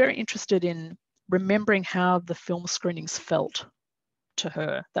 she was very interested in remembering how the film screenings felt to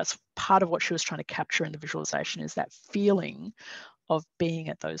her. That's part of what she was trying to capture in the visualization, is that feeling of being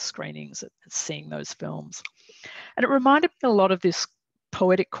at those screenings, at seeing those films. And it reminded me a lot of this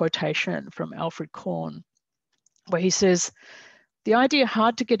poetic quotation from Alfred Korn, where he says, "The idea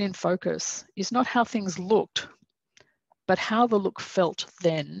hard to get in focus is not how things looked, but how the look felt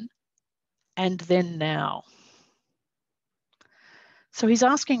then and then now." So he's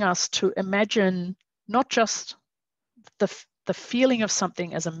asking us to imagine not just the feeling of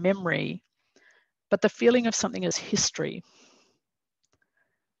something as a memory, but the feeling of something as history,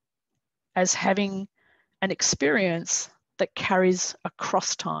 as having an experience that carries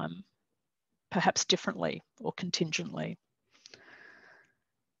across time, perhaps differently or contingently.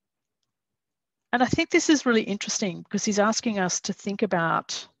 And I think this is really interesting because he's asking us to think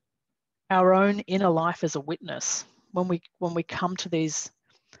about our own inner life as a witness when we come to these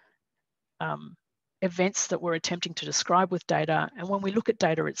events that we're attempting to describe with data. And when we look at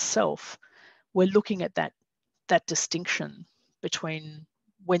data itself, we're looking at that distinction between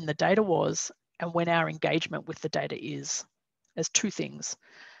when the data was and when our engagement with the data is, as two things.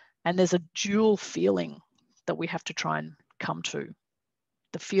 And there's a dual feeling that we have to try and come to.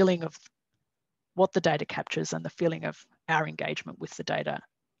 The feeling of what the data captures and the feeling of our engagement with the data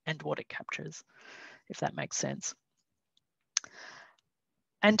and what it captures, if that makes sense.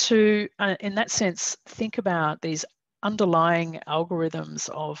 And to, in that sense, think about these underlying algorithms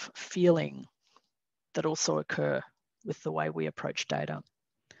of feeling that also occur with the way we approach data.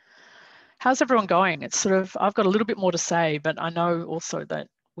 How's everyone going? It's sort of, I've got a little bit more to say, but I know also that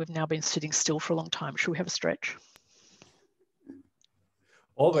we've now been sitting still for a long time. Should we have a stretch?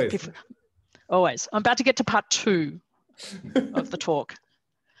 Always. Always. I'm about to get to part 2 of the talk.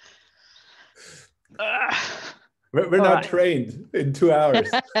 We're not trained in 2 hours.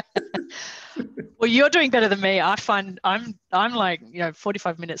 Well, you're doing better than me. I find I'm like,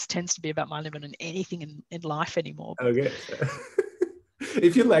 45 minutes tends to be about my limit in anything in life anymore. Okay.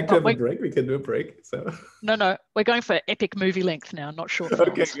 If you'd like to have a break, we can do a break. So no, we're going for epic movie length now, not short films.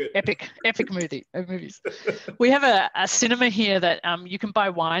 Okay, good. Epic movies. We have a cinema here that you can buy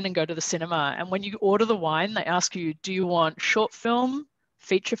wine and go to the cinema. And when you order the wine, they ask you, do you want short film,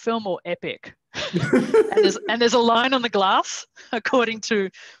 feature film, or epic? and there's a line on the glass according to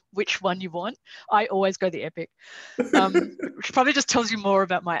which one you want. I always go the epic, which probably just tells you more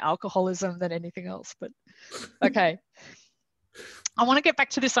about my alcoholism than anything else. But okay, I want to get back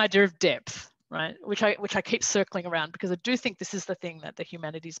to this idea of depth, right? Which I keep circling around because I do think this is the thing that the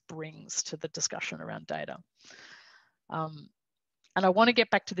humanities brings to the discussion around data. And I want to get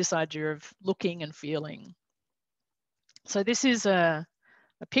back to this idea of looking and feeling. So this is a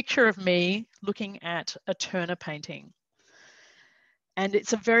picture of me looking at a Turner painting. And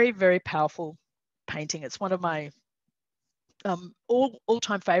it's a very, very powerful painting. It's one of my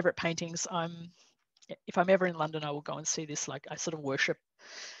all-time favorite paintings. If I'm ever in London, I will go and see this. Like, I sort of worship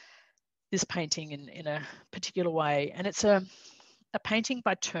this painting in a particular way. And it's a painting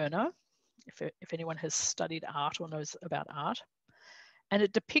by Turner, if anyone has studied art or knows about art. And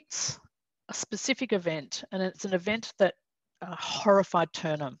it depicts a specific event. And it's an event that horrified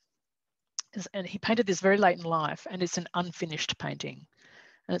Turner. And he painted this very late in life, and it's an unfinished painting.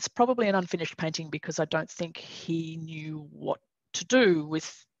 And it's probably an unfinished painting because I don't think he knew what to do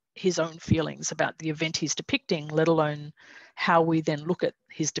with his own feelings about the event he's depicting, let alone how we then look at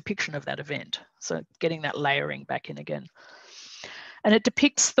his depiction of that event. So getting that layering back in again. And it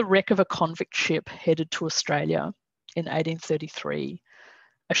depicts the wreck of a convict ship headed to Australia in 1833,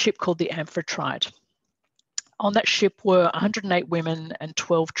 a ship called the Amphitrite. On that ship were 108 women and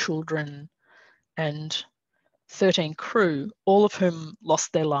 12 children and 13 crew, all of whom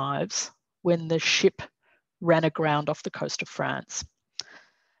lost their lives when the ship ran aground off the coast of France.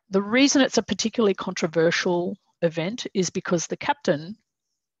 The reason it's a particularly controversial event is because the captain,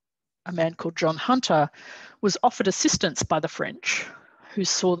 a man called John Hunter, was offered assistance by the French, who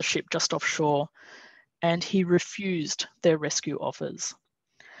saw the ship just offshore, and he refused their rescue offers.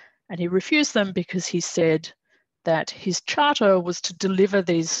 And he refused them because he said that his charter was to deliver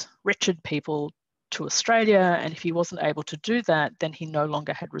these wretched people to Australia, and if he wasn't able to do that, then he no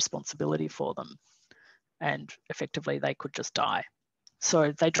longer had responsibility for them. And effectively, they could just die.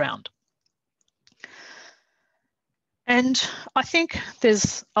 So they drowned. And I think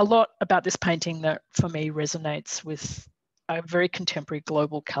there's a lot about this painting that, for me, resonates with a very contemporary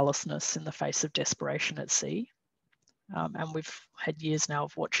global callousness in the face of desperation at sea. And we've had years now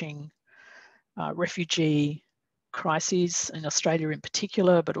of watching refugee crises in Australia in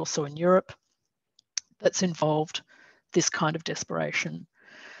particular, but also in Europe, that's involved this kind of desperation.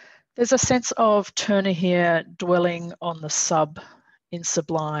 There's a sense of Turner here dwelling on the sub in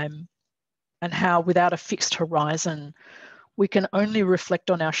Sublime, and how without a fixed horizon, we can only reflect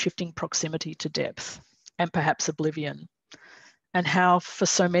on our shifting proximity to depth and perhaps oblivion, and how for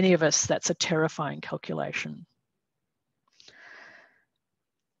so many of us, that's a terrifying calculation.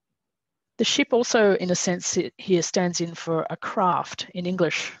 The ship also, in a sense, here stands in for a craft. In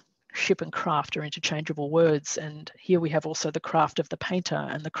English, ship and craft are interchangeable words, and here we have also the craft of the painter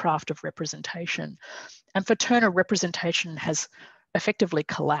and the craft of representation. And for Turner, representation has effectively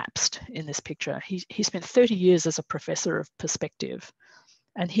collapsed in this picture. He spent 30 years as a professor of perspective,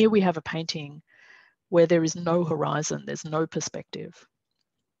 and here we have a painting where there is no horizon, there's no perspective.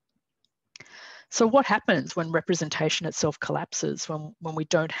 So what happens when representation itself collapses, when we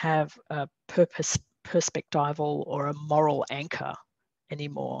don't have a perspectival or a moral anchor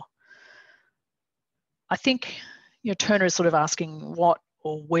anymore? I think, Turner is sort of asking what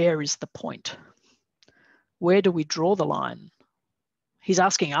or where is the point? Where do we draw the line? He's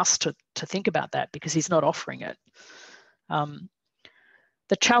asking us to think about that because he's not offering it.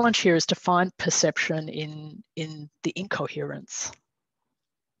 The challenge here is to find perception in the incoherence,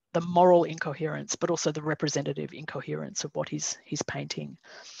 the moral incoherence, but also the representative incoherence of what he's painting.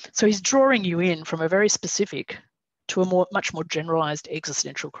 So he's drawing you in from a very specific to a much more generalized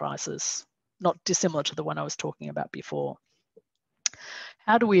existential crisis, not dissimilar to the one I was talking about before.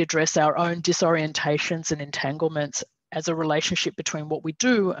 How do we address our own disorientations and entanglements as a relationship between what we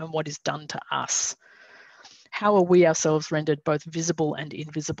do and what is done to us? How are we ourselves rendered both visible and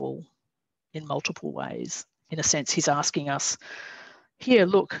invisible in multiple ways? In a sense, he's asking us, here,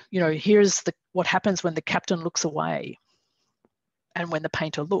 look, here's what happens when the captain looks away and when the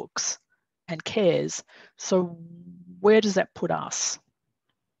painter looks and cares. So where does that put us?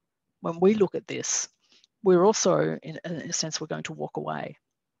 When we look at this, we're also, in a sense, we're going to walk away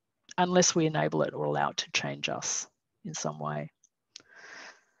unless we enable it or allow it to change us in some way.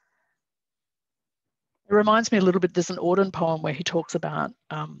 It reminds me a little bit, there's an Auden poem where he talks about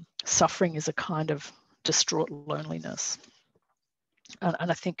suffering is a kind of distraught loneliness. And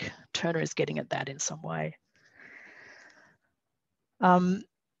I think Turner is getting at that in some way. Hans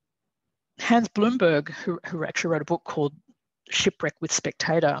Blumberg, who actually wrote a book called Shipwreck with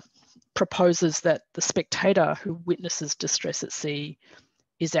Spectator, proposes that the spectator who witnesses distress at sea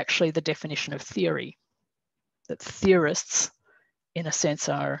is actually the definition of theory, that theorists, in a sense,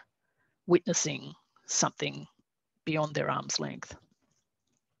 are witnessing something beyond their arm's length.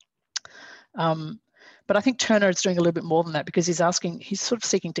 But I think Turner is doing a little bit more than that because he's sort of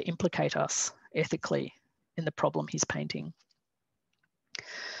seeking to implicate us ethically in the problem he's painting.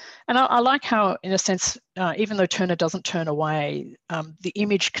 And I like how, in a sense, even though Turner doesn't turn away, the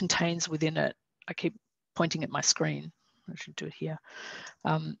image contains within it, I keep pointing at my screen, I should do it here.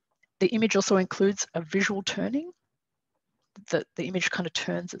 The image also includes a visual turning, that the image kind of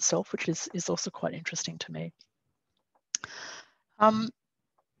turns itself, which is also quite interesting to me.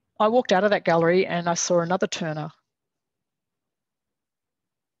 I walked out of that gallery and I saw another Turner.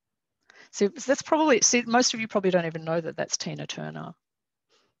 So that's probably, most of you probably don't even know that that's Tina Turner.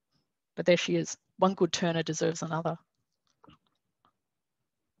 But there she is. One good Turner deserves another.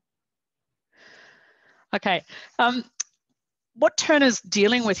 Okay. What Turner's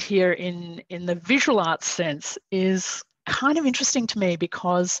dealing with here in the visual arts sense is kind of interesting to me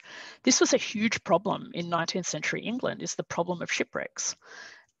because this was a huge problem in 19th century England, is the problem of shipwrecks.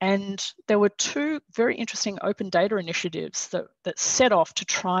 And there were two very interesting open data initiatives that set off to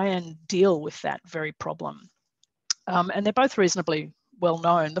try and deal with that very problem. And they're both reasonably well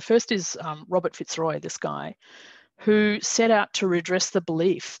known. The first is Robert Fitzroy, this guy, who set out to redress the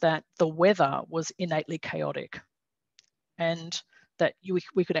belief that the weather was innately chaotic and that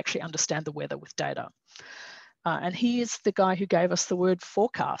we could actually understand the weather with data. And he is the guy who gave us the word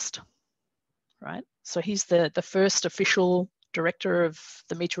forecast, right? So he's the first official director of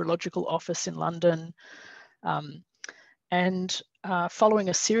the Meteorological Office in London. And following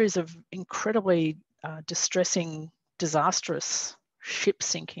a series of incredibly distressing, disastrous ship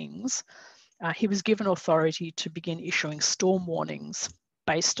sinkings, he was given authority to begin issuing storm warnings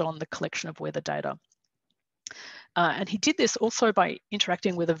based on the collection of weather data. And he did this also by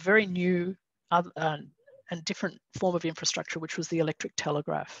interacting with a very new and different form of infrastructure, which was the electric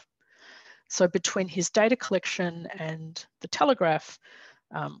telegraph. So between his data collection and the telegraph,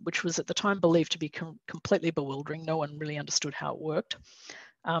 which was at the time believed to be completely bewildering, no one really understood how it worked,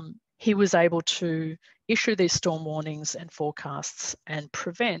 he was able to issue these storm warnings and forecasts and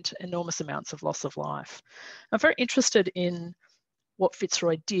prevent enormous amounts of loss of life. I'm very interested in what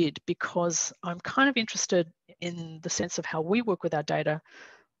Fitzroy did because I'm kind of interested in the sense of how we work with our data,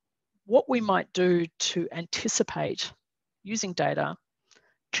 what we might do to anticipate using data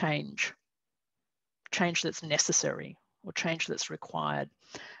change that's necessary or change that's required.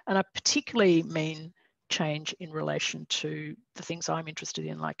 And I particularly mean change in relation to the things I'm interested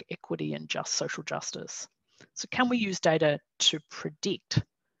in, like equity and just social justice. So can we use data to predict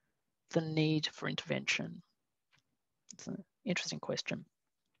the need for intervention? It's an interesting question.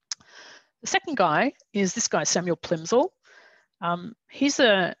 The second guy is this guy, Samuel Plimsoll. He's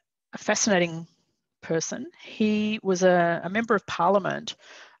a fascinating person. He was a member of parliament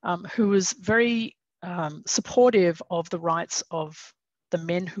who was very supportive of the rights of the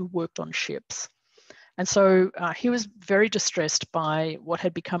men who worked on ships. And so he was very distressed by what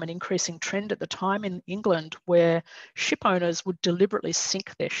had become an increasing trend at the time in England, where ship owners would deliberately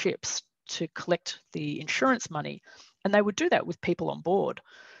sink their ships to collect the insurance money. And they would do that with people on board.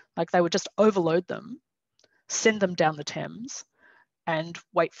 Like they would just overload them, send them down the Thames, and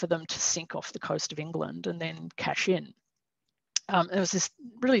wait for them to sink off the coast of England and then cash in. There was this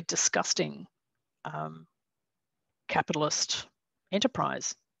really disgusting capitalist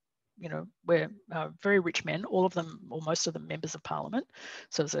enterprise, you know, where very rich men, all of them or most of them members of parliament.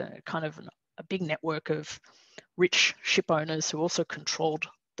 So it was a kind of a big network of rich ship owners who also controlled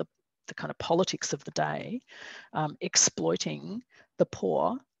the kind of politics of the day, exploiting the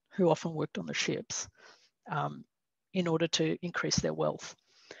poor who often worked on the ships in order to increase their wealth.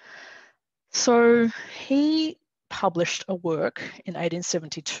 So he published a work in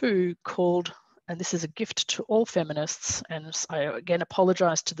 1872 called, and this is a gift to all feminists, and I again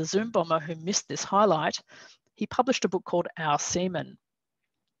apologize to the Zoom bomber who missed this highlight. He published a book called Our Seamen.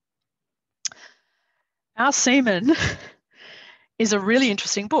 Our Seamen is a really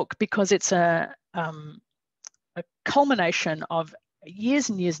interesting book because it's a culmination of years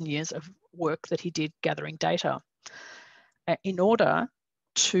and years and years of work that he did gathering data in order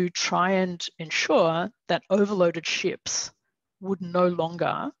to try and ensure that overloaded ships would no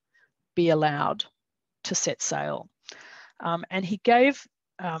longer be allowed to set sail. And he gave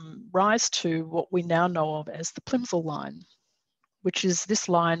rise to what we now know of as the Plimsoll line, which is this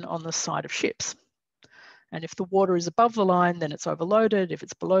line on the side of ships. And if the water is above the line, then it's overloaded. If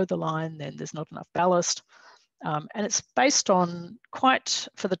it's below the line, then there's not enough ballast. And it's based on quite,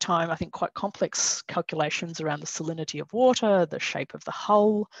 for the time, I think quite complex calculations around the salinity of water, the shape of the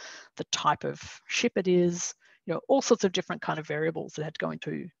hull, the type of ship it is, you know, all sorts of different kind of variables that had to go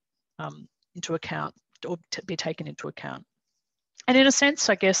into account or to be taken into account. And in a sense,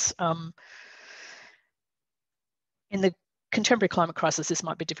 I guess, in the contemporary climate crisis, this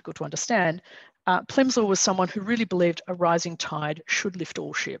might be difficult to understand. Plimsoll was someone who really believed a rising tide should lift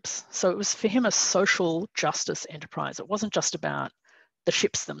all ships. So it was for him a social justice enterprise. It wasn't just about the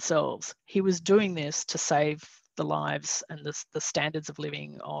ships themselves. He was doing this to save the lives and the standards of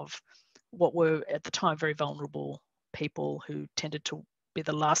living of what were at the time very vulnerable people who tended to be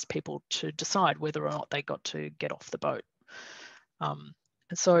the last people to decide whether or not they got to get off the boat. And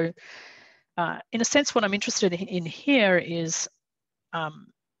so in a sense, what I'm interested in here is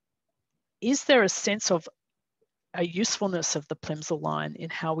there a sense of a usefulness of the Plimsoll line in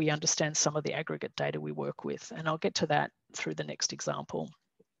how we understand some of the aggregate data we work with? And I'll get to that through the next example.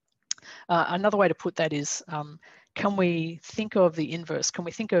 Another way to put that is, can we think of the inverse? Can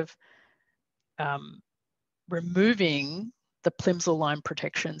we think of removing the Plimsoll line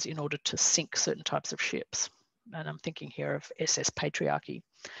protections in order to sink certain types of ships. And I'm thinking here of SS Patriarchy.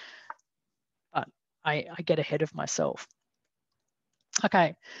 But I get ahead of myself.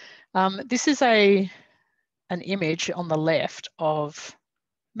 Okay, this is an image on the left of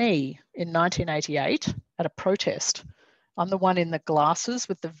me in 1988 at a protest. I'm the one in the glasses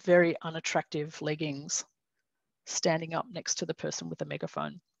with the very unattractive leggings, standing up next to the person with the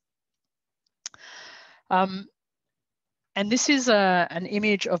megaphone. And this is an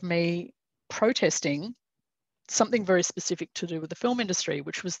image of me protesting something very specific to do with the film industry,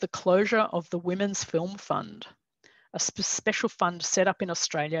 which was the closure of the Women's Film Fund, a special fund set up in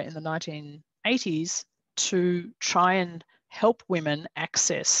Australia in the 1980s to try and help women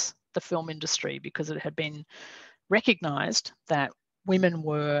access the film industry, because it had been recognised that women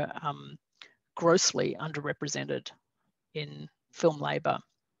were grossly underrepresented in film labour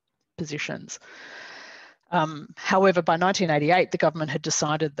positions. However, by 1988, the government had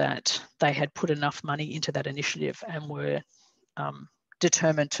decided that they had put enough money into that initiative and were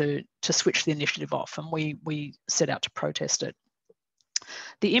determined to switch the initiative off, and we set out to protest it.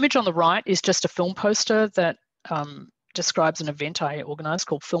 The image on the right is just a film poster that describes an event I organised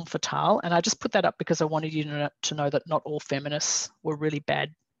called Film Fatale, and I just put that up because I wanted you to know that not all feminists were really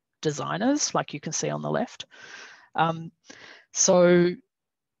bad designers, like you can see on the left. So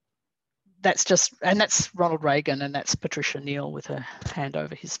that's just, and that's Ronald Reagan, and that's Patricia Neal with her hand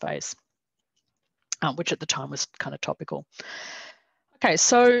over his face, which at the time was kind of topical. Okay,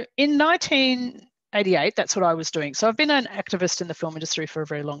 so in 1988, that's what I was doing. So I've been an activist in the film industry for a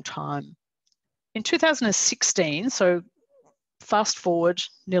very long time. In 2016, so fast forward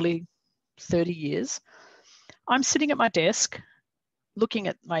nearly 30 years, I'm sitting at my desk looking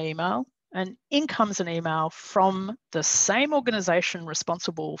at my email, and in comes an email from the same organisation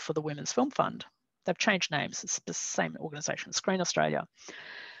responsible for the Women's Film Fund. They've changed names, it's the same organisation, Screen Australia.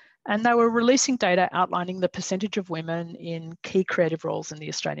 And they were releasing data outlining the percentage of women in key creative roles in the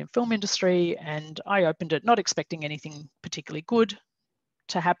Australian film industry. And I opened it, not expecting anything particularly good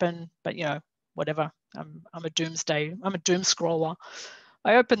to happen, but you know, whatever. I'm a doom scroller.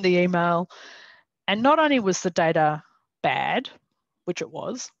 I opened the email, and not only was the data bad, which it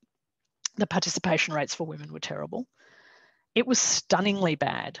was, the participation rates for women were terrible, it was stunningly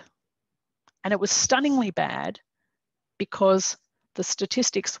bad. And it was stunningly bad because the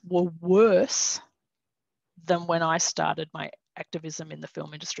statistics were worse than when I started my activism in the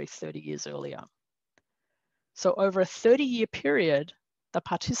film industry 30 years earlier. So over a 30-year period, the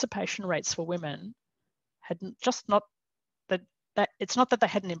participation rates for women had just not, it's not that they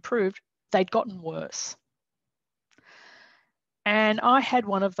hadn't improved, they'd gotten worse. And I had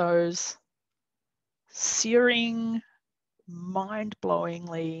one of those searing,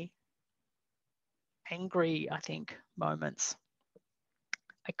 mind-blowingly angry, I think, moments.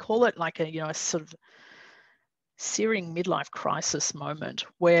 I call it like a sort of searing midlife crisis moment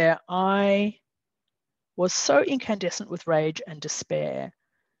where I was so incandescent with rage and despair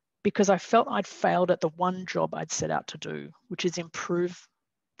because I felt I'd failed at the one job I'd set out to do, which is improve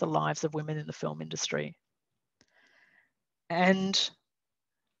the lives of women in the film industry. And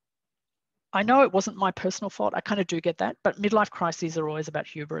I know it wasn't my personal fault. I kind of do get that, but midlife crises are always about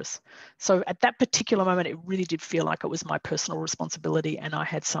hubris. So at that particular moment, it really did feel like it was my personal responsibility and I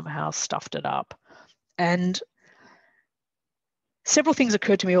had somehow stuffed it up. And several things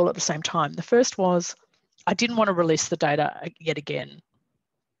occurred to me all at the same time. The first was I didn't want to release the data yet again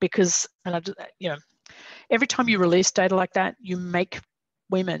because, every time you release data like that, you make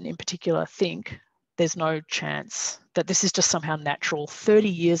women in particular think there's no chance, that this is just somehow natural. 30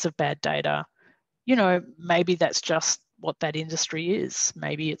 years of bad data, maybe that's just what that industry is.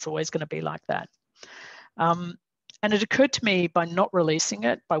 Maybe it's always going to be like that. And it occurred to me by not releasing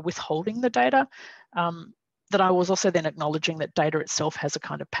it, by withholding the data, that I was also then acknowledging that data itself has a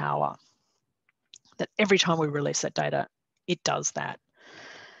kind of power, that every time we release that data, it does that.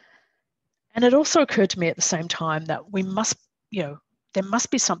 And it also occurred to me at the same time that we must, there must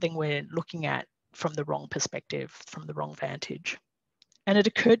be something we're looking at from the wrong perspective, from the wrong vantage. And it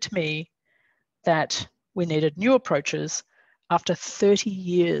occurred to me that we needed new approaches after 30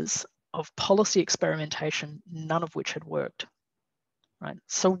 years of policy experimentation, none of which had worked, right?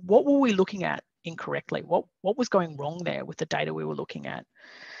 So what were we looking at incorrectly? What was going wrong there with the data we were looking at?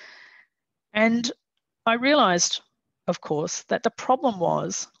 And I realized, of course, that the problem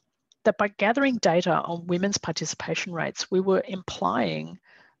was that by gathering data on women's participation rates, we were implying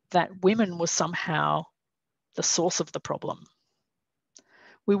that women were somehow the source of the problem.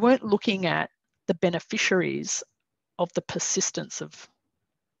 We weren't looking at the beneficiaries of the persistence of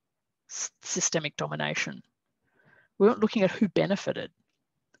systemic domination. We weren't looking at who benefited.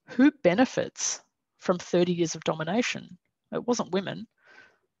 Who benefits from 30 years of domination? It wasn't women,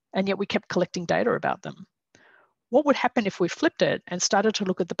 and yet we kept collecting data about them. What would happen if we flipped it and started to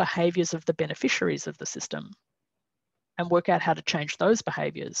look at the behaviours of the beneficiaries of the system and work out how to change those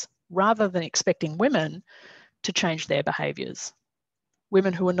behaviours, rather than expecting women to change their behaviours,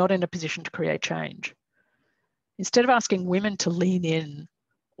 women who are not in a position to create change? Instead of asking women to lean in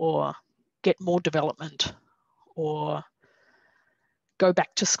or get more development or go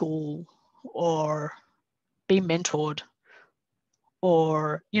back to school or be mentored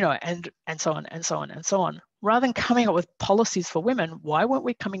or, you know, and so on and so on and so on. Rather than coming up with policies for women, why weren't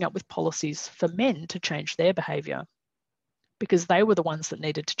we coming up with policies for men to change their behaviour? Because they were the ones that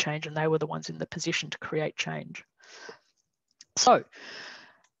needed to change, and they were the ones in the position to create change. So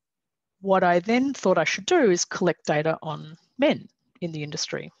what I then thought I should do is collect data on men in the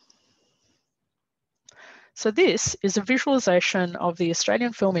industry. So this is a visualisation of the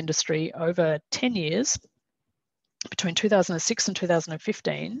Australian film industry over 10 years, between 2006 and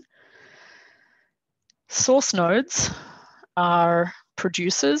 2015. Source nodes are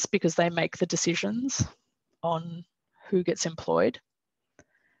producers because they make the decisions on who gets employed.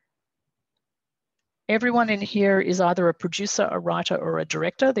 Everyone in here is either a producer, a writer, or a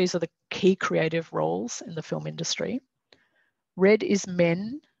director. These are the key creative roles in the film industry. Red is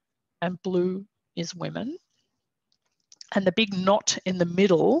men and blue is women. And the big knot in the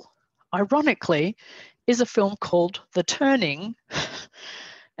middle, ironically, is a film called The Turning.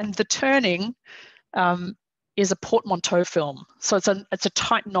 And The Turning is a portmanteau film. So it's a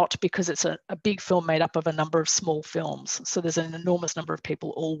tight knot because it's a big film made up of a number of small films. So there's an enormous number of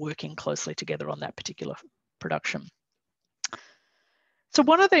people all working closely together on that particular production. So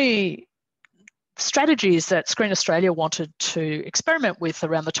one of the strategies that Screen Australia wanted to experiment with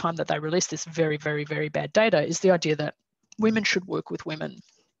around the time that they released this very, very, very bad data is the idea that women should work with women.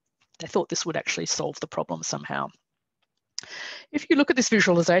 They thought this would actually solve the problem somehow. If you look at this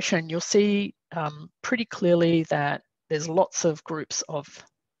visualization, you'll see pretty clearly that there's lots of groups of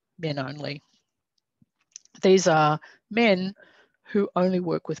men only. These are men who only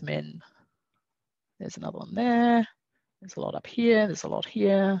work with men. There's another one there. There's a lot up here. There's a lot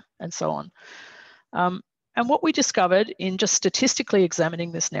here, and so on. And what we discovered in just statistically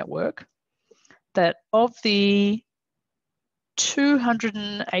examining this network, that of the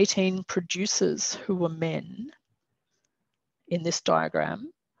 218 producers who were men in this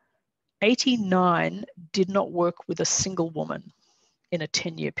diagram, 89 did not work with a single woman in a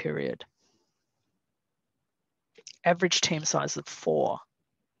 10-year period. Average team size of 4.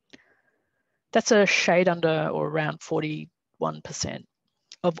 That's a shade under or around 41%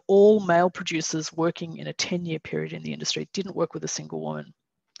 of all male producers working in a 10-year period in the industry didn't work with a single woman.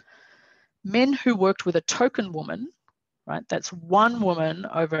 Men who worked with a token woman, right, that's one woman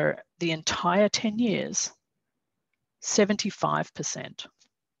over the entire 10 years, 75%.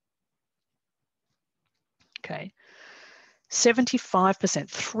 Okay, 75%,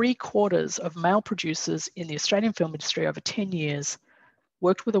 3/4 of male producers in the Australian film industry over 10 years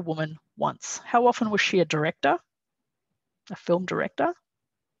worked with a woman once. How often was she a director? A film director?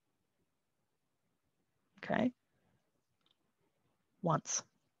 Okay, once.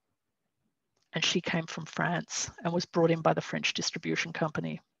 And she came from France and was brought in by the French distribution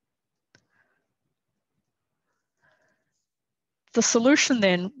company. The solution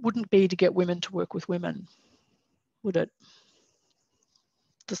then wouldn't be to get women to work with women, would it?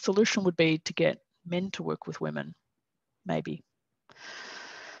 The solution would be to get men to work with women, maybe.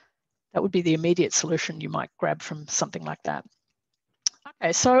 That would be the immediate solution you might grab from something like that.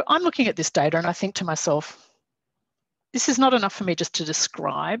 Okay, so I'm looking at this data and I think to myself, this is not enough for me just to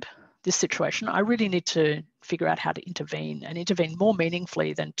describe this situation. I really need to figure out how to intervene, and intervene more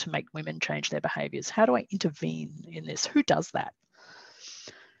meaningfully than to make women change their behaviours. How do I intervene in this? Who does that?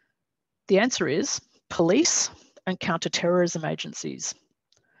 The answer is police and counter-terrorism agencies.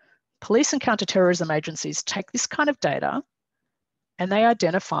 Police and counter-terrorism agencies take this kind of data and they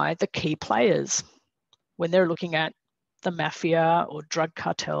identify the key players when they're looking at the mafia or drug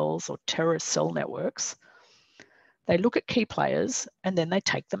cartels or terrorist cell networks. They look at key players and then they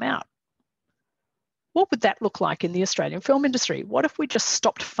take them out. What would that look like in the Australian film industry? What if we just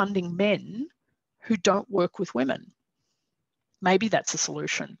stopped funding men who don't work with women? Maybe that's a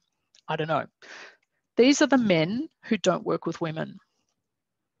solution. I don't know. These are the men who don't work with women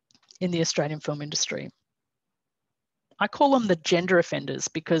in the Australian film industry. I call them the gender offenders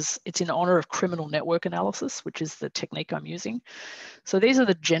because it's in honour of criminal network analysis, which is the technique I'm using. So these are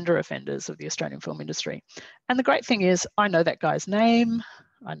the gender offenders of the Australian film industry. And the great thing is I know that guy's name.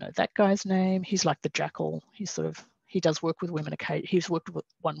 I know that guy's name. He's like the jackal. He's He does work with women. He's worked with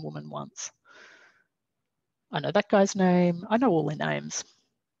one woman once. I know that guy's name. I know all their names.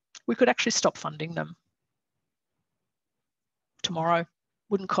 We could actually stop funding them tomorrow.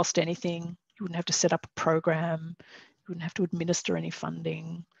 Wouldn't cost anything. You wouldn't have to set up a program. You wouldn't have to administer any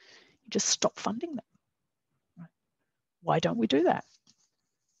funding. You just stop funding them. Why don't we do that?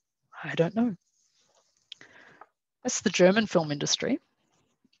 I don't know. That's the German film industry.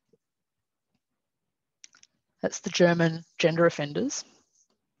 That's the German gender offenders.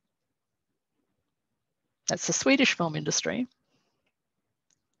 That's the Swedish film industry.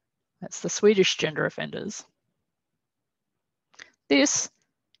 That's the Swedish gender offenders. This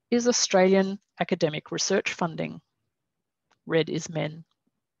is Australian academic research funding. Red is men.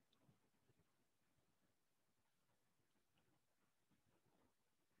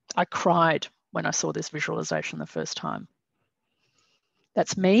 I cried when I saw this visualization the first time.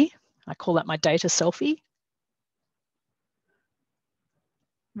 That's me. I call that my data selfie.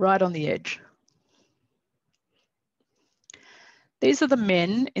 Right on the edge. These are the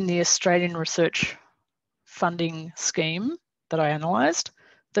men in the Australian research funding scheme that I analysed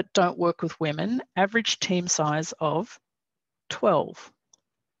that don't work with women, average team size of 12.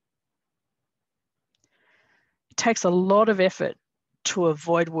 It takes a lot of effort to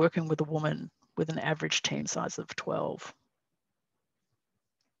avoid working with a woman with an average team size of 12.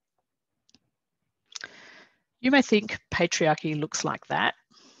 You may think patriarchy looks like that.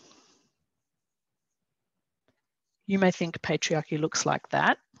 You may think patriarchy looks like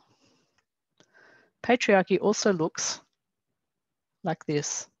that. Patriarchy also looks like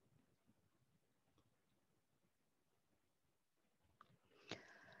this.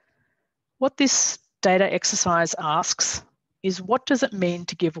 What this data exercise asks is, what does it mean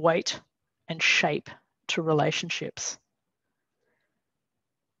to give weight and shape to relationships?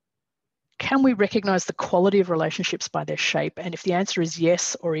 Can we recognize the quality of relationships by their shape? And if the answer is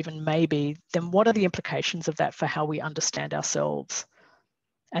yes, or even maybe, then what are the implications of that for how we understand ourselves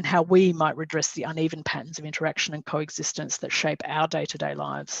and how we might redress the uneven patterns of interaction and coexistence that shape our day-to-day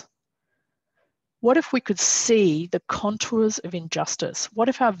lives? What if we could see the contours of injustice? What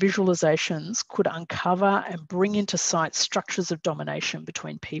if our visualizations could uncover and bring into sight structures of domination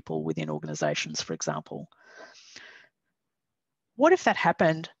between people within organizations, for example? What if that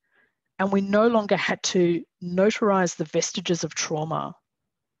happened and we no longer had to notarize the vestiges of trauma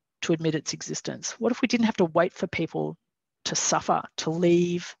to admit its existence? What if we didn't have to wait for people to suffer, to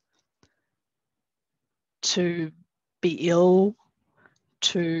leave, to be ill,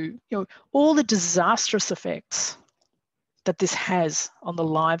 to, all the disastrous effects that this has on the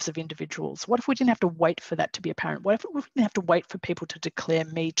lives of individuals? What if we didn't have to wait for that to be apparent? What if we didn't have to wait for people to declare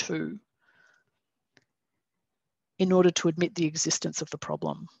 "me too" in order to admit the existence of the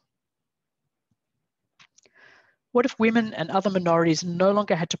problem? What if women and other minorities no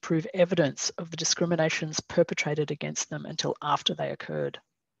longer had to prove evidence of the discriminations perpetrated against them until after they occurred?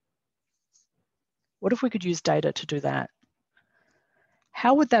 What if we could use data to do that?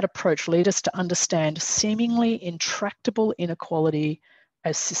 How would that approach lead us to understand seemingly intractable inequality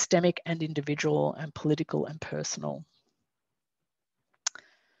as systemic and individual and political and personal?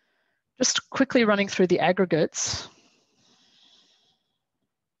 Just quickly running through the aggregates.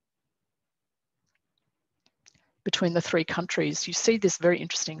 Between the three countries, you see this very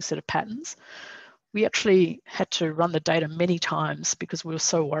interesting set of patterns. We actually had to run the data many times because we were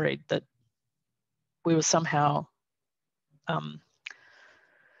so worried that we were somehow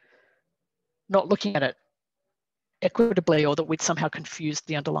not looking at it equitably, or that we'd somehow confused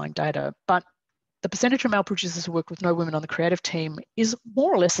the underlying data. But the percentage of male producers who work with no women on the creative team is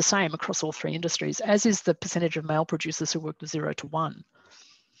more or less the same across all three industries, as is the percentage of male producers who work with 0 to 1.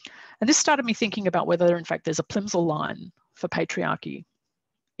 And this started me thinking about whether, in fact, there's a Plimsoll line for patriarchy.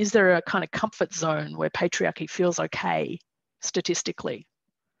 Is there a kind of comfort zone where patriarchy feels okay statistically?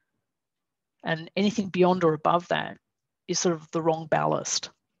 And anything beyond or above that is sort of the wrong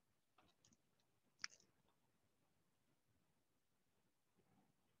ballast.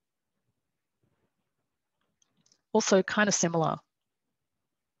 Also kind of similar.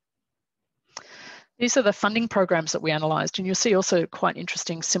 These are the funding programs that we analysed, and you'll see also quite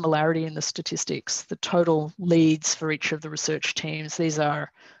interesting similarity in the statistics. The total leads for each of the research teams. These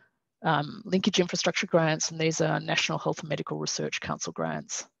are linkage infrastructure grants, and these are National Health and Medical Research Council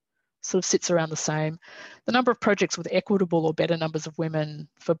grants. Sort of sits around the same. The number of projects with equitable or better numbers of women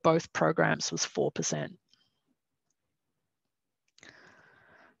for both programs was 4%.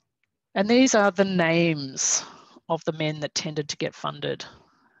 And these are the names of the men that tended to get funded.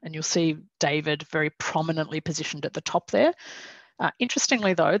 And you'll see David very prominently positioned at the top there.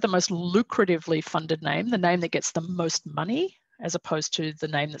 Interestingly, though, the most lucratively funded name, the name that gets the most money, as opposed to the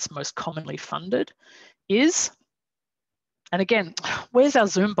name that's most commonly funded, is, and again, where's our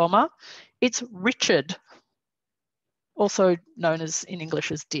Zoom bomber? It's Richard, also known as in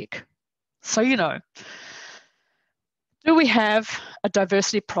English as Dick. So you know, do we have a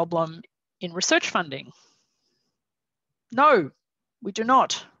diversity problem in research funding? No, we do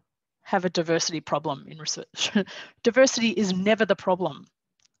not have a diversity problem in research. Diversity is never the problem.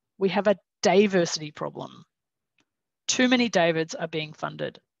 We have a diversity problem. Too many Davids are being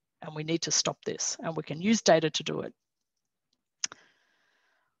funded, and we need to stop this, and we can use data to do it.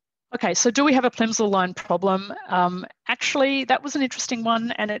 Okay, so do we have a Plimsoll line problem? Actually, that was an interesting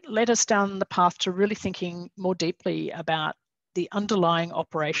one, and it led us down the path to really thinking more deeply about the underlying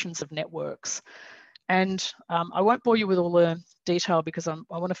operations of networks. And I won't bore you with all the detail because I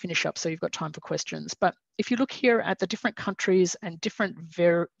want to finish up so you've got time for questions. But if you look here at the different countries and different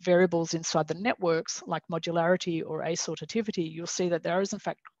variables inside the networks, like modularity or assortativity, you'll see that there is in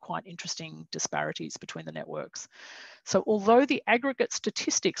fact quite interesting disparities between the networks. So although the aggregate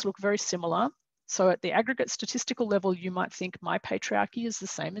statistics look very similar, so at the aggregate statistical level, you might think my patriarchy is the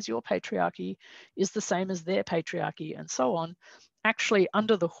same as your patriarchy, is the same as their patriarchy, and so on. Actually,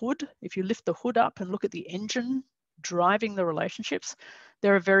 under the hood, if you lift the hood up and look at the engine driving the relationships,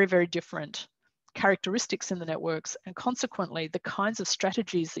 there are very, very different characteristics in the networks, and consequently, the kinds of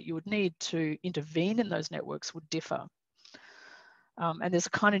strategies that you would need to intervene in those networks would differ. And there's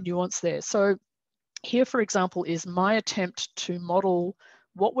a kind of nuance there. So here, for example, is my attempt to model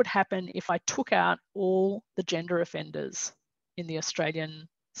what would happen if I took out all the gender offenders in the Australian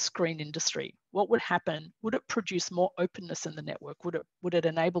screen industry. What would happen? Would it produce more openness in the network? Would it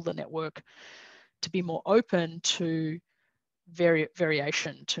enable the network to be more open to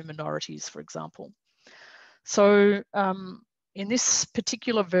variation, to minorities, for example? So in this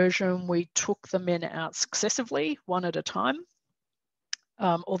particular version, we took the men out successively, one at a time.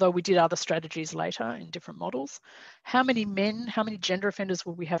 Although we did other strategies later in different models. How many men, how many gender offenders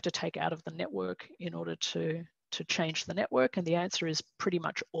will we have to take out of the network in order to change the network? And the answer is pretty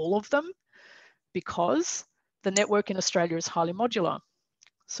much all of them, because the network in Australia is highly modular.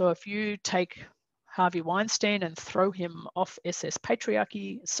 So if you take Harvey Weinstein and throw him off SS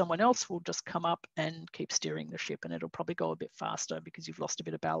patriarchy, someone else will just come up and keep steering the ship, and it'll probably go a bit faster because you've lost a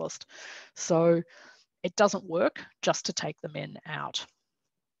bit of ballast. So it doesn't work just to take the men out.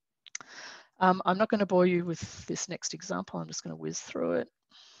 I'm not going to bore you with this next example. I'm just going to whiz through it.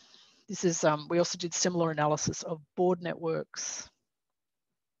 This is, we also did similar analysis of board networks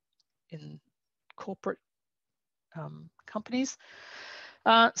in corporate companies.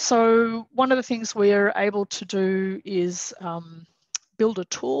 So one of the things we're able to do is build a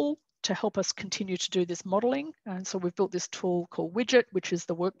tool to help us continue to do this modeling. And so we've built this tool called Widget, which is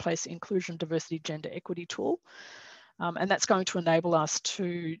the Workplace Inclusion, Diversity, Gender Equity tool. And that's going to enable us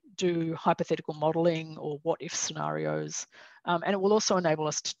to do hypothetical modeling or what-if scenarios. And it will also enable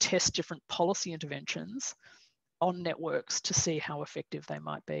us to test different policy interventions on networks to see how effective they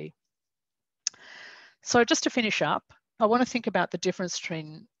might be. So just to finish up, I want to think about the difference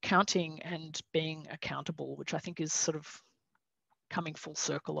between counting and being accountable, which I think is sort of coming full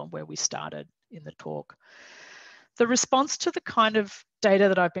circle on where we started in the talk. The response to the kind of data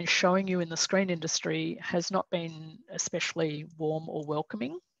that I've been showing you in the screen industry has not been especially warm or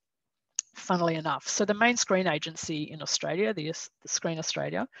welcoming, funnily enough. So the main screen agency in Australia, the Screen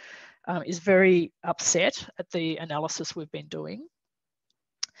Australia, is very upset at the analysis we've been doing.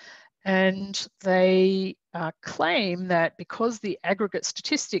 And they claim that because the aggregate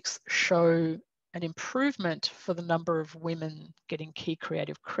statistics show an improvement for the number of women getting key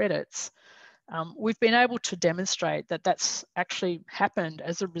creative credits, we've been able to demonstrate that that's actually happened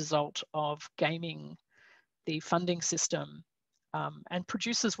as a result of gaming the funding system. And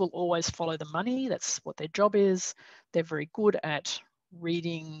producers will always follow the money. That's what their job is. They're very good at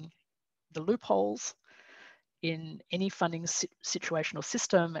reading the loopholes in any funding situation or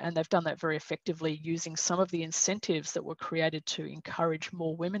system, and they've done that very effectively using some of the incentives that were created to encourage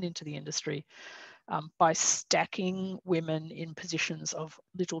more women into the industry by stacking women in positions of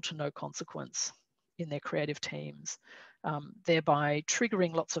little to no consequence in their creative teams, thereby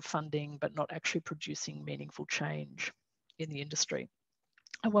triggering lots of funding but not actually producing meaningful change in the industry.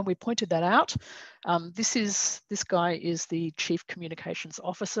 And when we pointed that out, this guy is the Chief Communications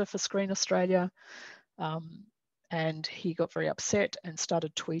Officer for Screen Australia. And he got very upset and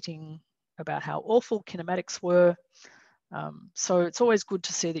started tweeting about how awful kinematics were. So it's always good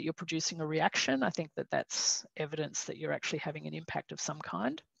to see that you're producing a reaction. I think that that's evidence that you're actually having an impact of some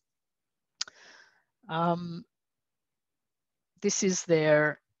kind. this is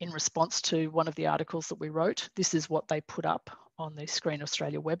their, in response to one of the articles that we wrote, this is what they put up on the Screen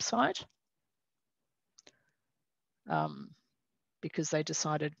Australia website. Because they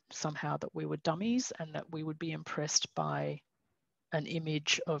decided somehow that we were dummies and that we would be impressed by an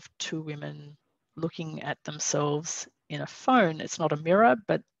image of two women looking at themselves in a phone. It's not a mirror,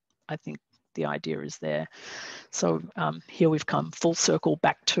 but I think the idea is there. So here we've come full circle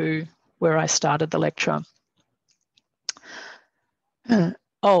back to where I started the lecture.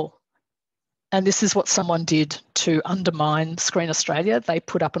 Oh, and this is what someone did to undermine Screen Australia. They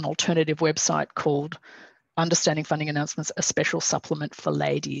put up an alternative website called Understanding Funding Announcements, a special supplement for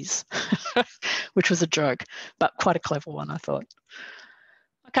ladies, which was a joke, but quite a clever one, I thought.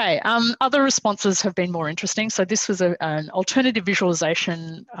 Okay, other responses have been more interesting. So this was an alternative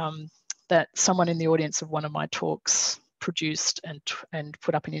visualization that someone in the audience of one of my talks produced and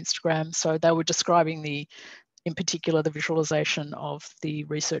put up on Instagram. So they were describing in particular, the visualization of the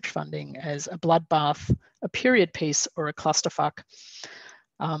research funding as a bloodbath, a period piece, or a clusterfuck.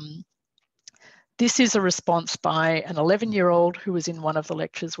 This is a response by an 11-year-old who was in one of the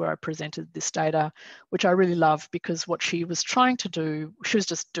lectures where I presented this data, which I really love because what she was trying to do, she was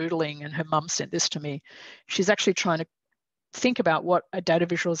just doodling and her mum sent this to me. She's actually trying to think about what a data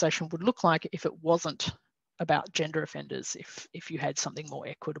visualization would look like if it wasn't about gender offenders, if you had something more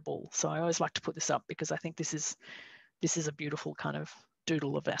equitable. So I always like to put this up because I think this is a beautiful kind of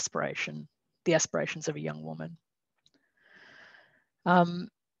doodle of aspiration, the aspirations of a young woman.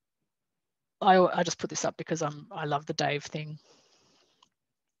 I just put this up because I love the Dave thing.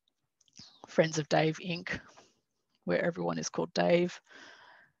 Friends of Dave Inc., where everyone is called Dave.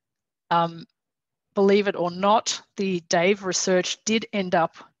 Believe it or not, the Dave research did end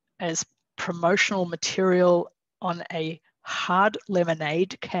up as promotional material on a hard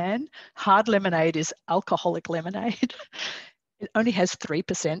lemonade can. Hard lemonade is alcoholic lemonade. It only has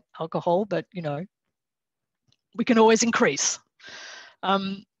 3% alcohol, but you know, we can always increase.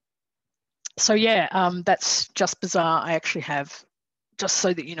 So yeah, that's just bizarre. I actually have, just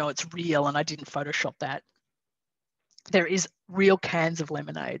so that you know it's real and I didn't Photoshop that, there is real cans of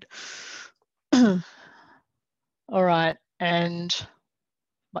lemonade. All right, and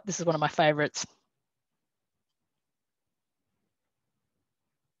this is one of my favorites.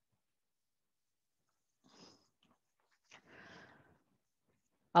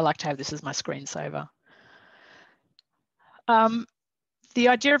 I like to have this as my screensaver. The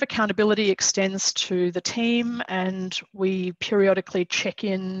idea of accountability extends to the team, and we periodically check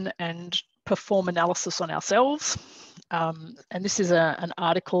in and perform analysis on ourselves. And this is an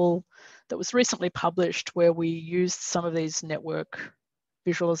article that was recently published where we used some of these network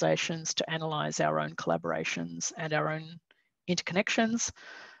visualizations to analyze our own collaborations and our own interconnections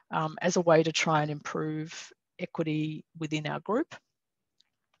as a way to try and improve equity within our group.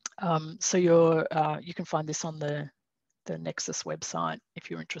 So you can find this on the Nexus website if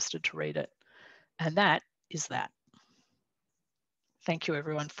you're interested to read it. And that is that. Thank you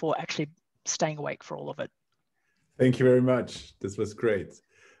everyone for actually staying awake for all of it. Thank you very much. This was great.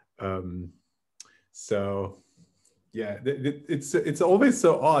 So yeah, it's always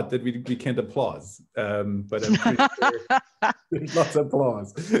so odd that we can't applause, but I'm pretty sure there's lots of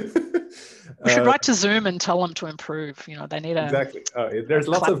applause. We should write to Zoom and tell them to improve. You know, they need exactly. There's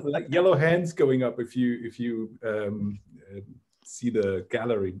lots of yellow hands going up if you see the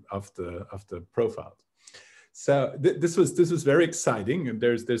gallery of the profile. So this was very exciting, and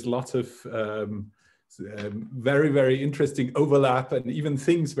there's lots of very, very interesting overlap, and even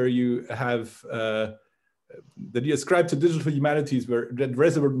things where you have that you ascribe to digital humanities that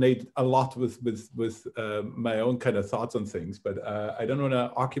resonate a lot with my own kind of thoughts on things, but I don't want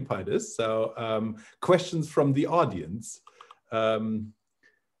to occupy this. So questions from the audience.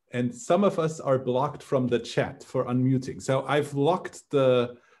 And some of us are blocked from the chat for unmuting. So I've locked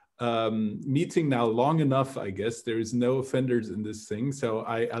the meeting now long enough, I guess. There is no offenders in this thing. So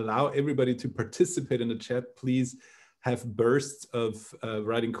I allow everybody to participate in the chat. Please have bursts of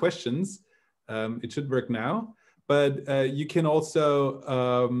writing questions. It should work now, but you can also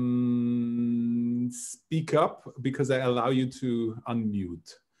speak up because I allow you to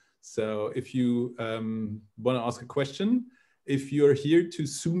unmute. So if you want to ask a question, if you're here to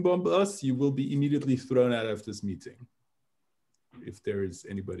Zoom bomb us, you will be immediately thrown out of this meeting, if there is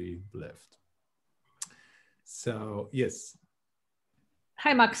anybody left. So yes.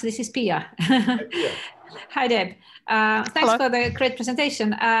 Hi, Max, this is Pia. Hi, Pia. Hi, Deb. Thanks Hello. for the great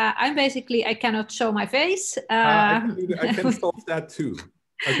presentation. I cannot show my face. I can solve that too.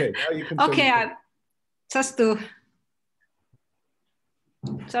 Okay, now you can show okay, just to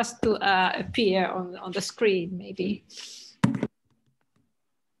appear on the screen, maybe.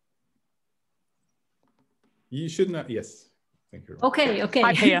 You should not. Yes. Thank you. Okay. Okay.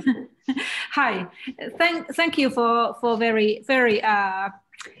 Hi, Pia. Hi. Thank you for very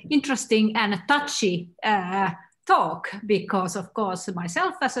interesting and touchy talk, because of course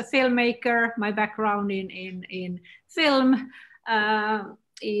myself as a filmmaker, my background in film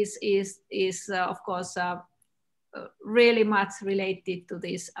is of course really much related to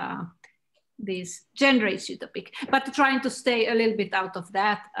this gender issue topic, but trying to stay a little bit out of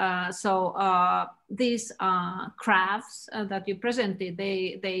that. So these crafts that you presented,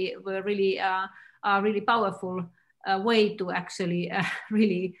 they were really really powerful way to actually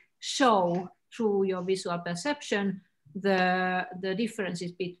really show through your visual perception the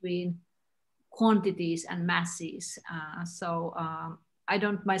differences between quantities and masses. I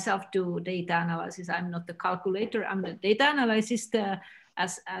don't myself do data analysis. I'm not the calculator. I'm the data analyst.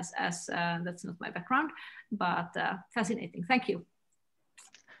 As that's not my background, but fascinating. Thank you.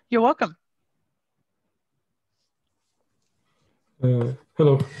 You're welcome.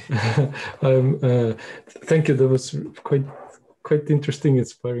 Hello. Thank you. That was quite interesting,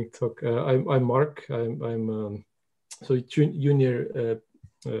 inspiring talk. I'm Mark. I'm so junior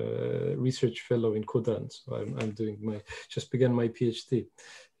research fellow in CUDAN. So I'm doing just began my PhD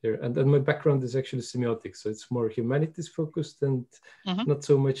here, and my background is actually semiotics. So it's more humanities focused and not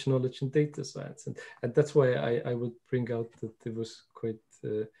so much knowledge in data science. And that's why I would bring out that it was quite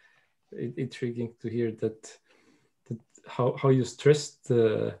intriguing to hear that how you stressed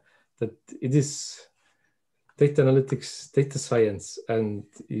that it is data analytics, data science, and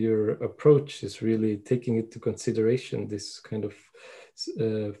your approach is really taking into consideration this kind of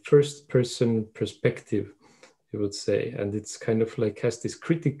first person perspective, you would say, and it's kind of like has this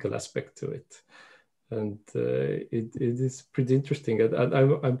critical aspect to it, and it is pretty interesting. And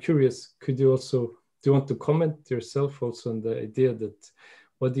I'm curious, could you also, do you want to comment yourself also on the idea that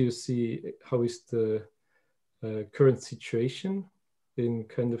what do you see, how is the current situation in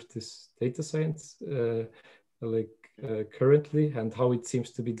kind of this data science currently, and how it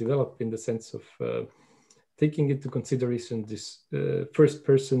seems to be developed in the sense of taking into consideration this first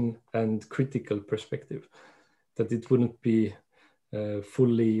person and critical perspective, that it wouldn't be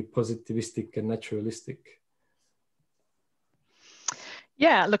fully positivistic and naturalistic.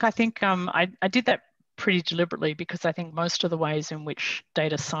 Yeah, look, I think I did that pretty deliberately, because I think most of the ways in which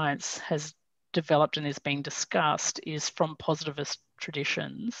data science has developed and is being discussed is from positivist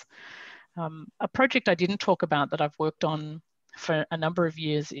traditions. A project I didn't talk about that I've worked on for a number of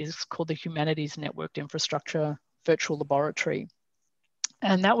years is called the Humanities Networked Infrastructure Virtual Laboratory.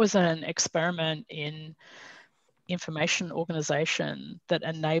 And that was an experiment in information organization that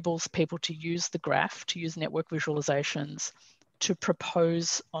enables people to use the graph, to use network visualizations, to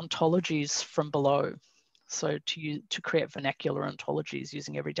propose ontologies from below. So to create vernacular ontologies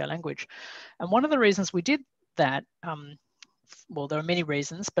using everyday language. And one of the reasons we did that, well, there are many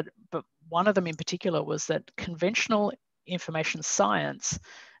reasons, but one of them in particular was that conventional information science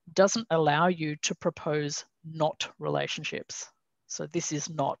doesn't allow you to propose not relationships. So this is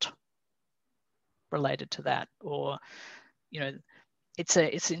not related to that, or, you know, it's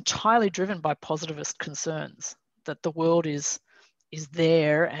entirely driven by positivist concerns that the world is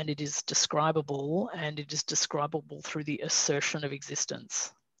there and it is describable, and it is describable through the assertion of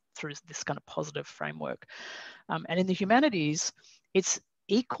existence, through this kind of positive framework. And in the humanities, it's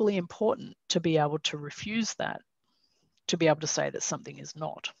equally important to be able to refuse that, to be able to say that something is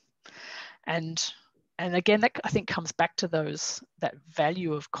not. And again, that I think comes back to that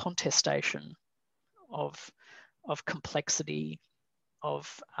value of contestation, of complexity,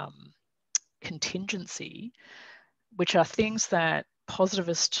 of contingency, which are things that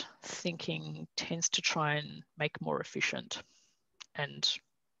positivist thinking tends to try and make more efficient and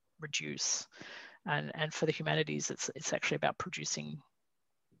reduce. And for the humanities, it's actually about producing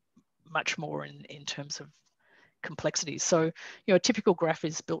much more in terms of complexity. So, you know, a typical graph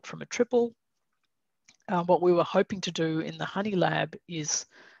is built from a triple. What we were hoping to do in the Honey Lab is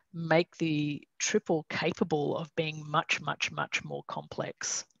make the triple capable of being much, much, much more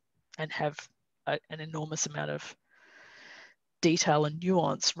complex and have an enormous amount of detail and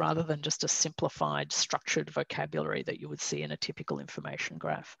nuance, rather than just a simplified structured vocabulary that you would see in a typical information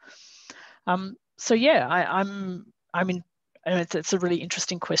graph. So yeah, I mean, it's a really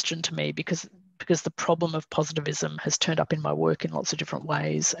interesting question to me, because the problem of positivism has turned up in my work in lots of different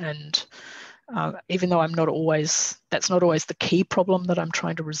ways, and even though that's not always the key problem that I'm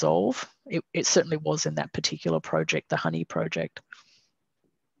trying to resolve, it certainly was in that particular project, the Honey project.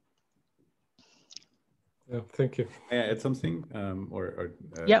 Yeah, thank you. May I add something,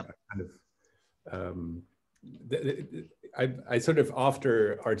 yeah, kind of I sort of,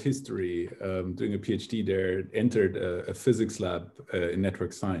 after art history, doing a PhD there, entered a physics lab in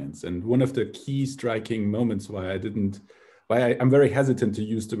network science. And one of the key striking moments why I'm very hesitant to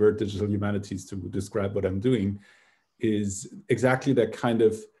use the word digital humanities to describe what I'm doing is exactly that kind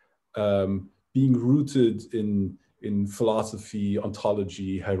of being rooted in philosophy,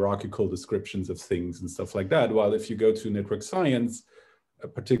 ontology, hierarchical descriptions of things and stuff like that. While if you go to network science,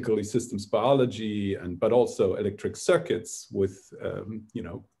 particularly systems biology, but also electric circuits with,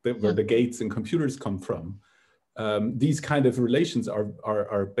 where the gates and computers come from, these kind of relations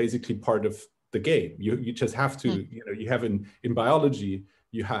are basically part of the game. You just have to, you have in biology,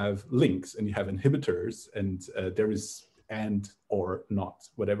 you have links and you have inhibitors, and there is and or not,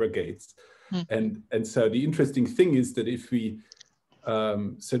 whatever gates. And so the interesting thing is that if we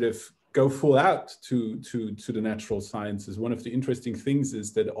sort of go full out to the natural sciences, one of the interesting things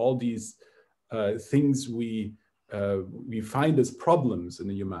is that all these things we find as problems in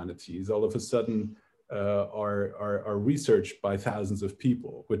the humanities all of a sudden are researched by thousands of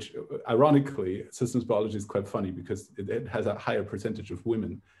people, which ironically, systems biology is quite funny because it has a higher percentage of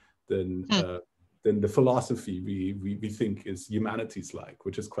women than the philosophy we think is humanities like,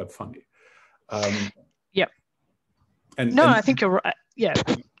 which is quite funny. Yeah. And I think you're right. Yeah.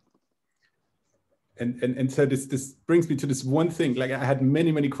 And so this brings me to this one thing. Like, I had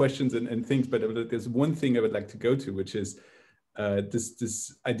many questions and things, but there's one thing I would like to go to, which is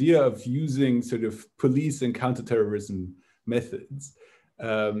this idea of using sort of police and counterterrorism methods.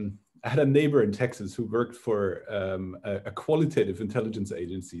 I had a neighbor in Texas who worked for a qualitative intelligence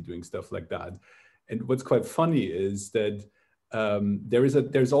agency doing stuff like that. And what's quite funny is that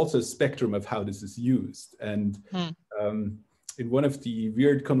there's also a spectrum of how this is used. And in one of the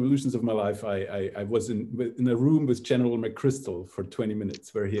weird convolutions of my life, I was in a room with General McChrystal for 20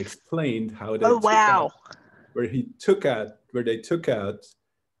 minutes, where he explained how they took out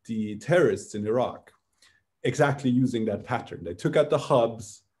the terrorists in Iraq, exactly using that pattern. They took out the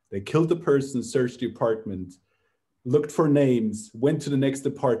hubs, they killed the person, searched the apartment, looked for names, went to the next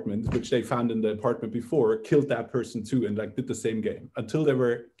apartment, which they found in the apartment before, killed that person too, and like did the same game until they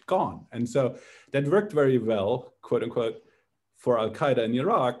were gone. And so that worked very well, quote unquote, for Al-Qaeda in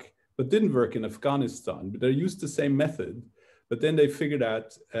Iraq, but didn't work in Afghanistan. But they used the same method. But then they figured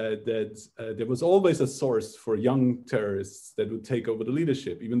out that there was always a source for young terrorists that would take over the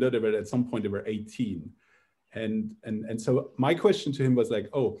leadership, even though they were, at some point, they were 18. And so my question to him was like,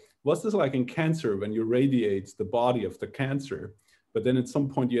 oh, what's this like in cancer when you radiate the body of the cancer, but then at some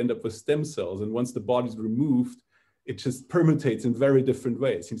point you end up with stem cells, and once the body's removed, it just permutates in very different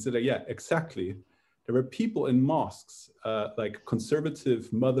ways. He said, yeah, exactly. There were people in mosques, like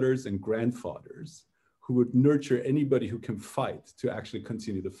conservative mothers and grandfathers, who would nurture anybody who can fight to actually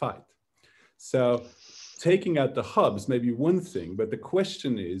continue to fight. So taking out the hubs may be one thing, but the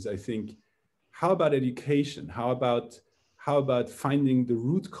question is, I think, how about education? How about finding the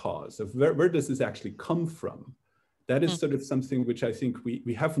root cause of where does this actually come from? That is sort of something which I think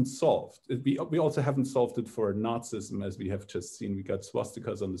we haven't solved. We also haven't solved it for Nazism, as we have just seen. We got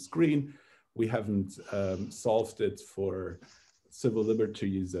swastikas on the screen. We haven't solved it for civil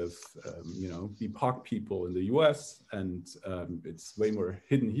liberties of, BIPOC people in the US. And it's way more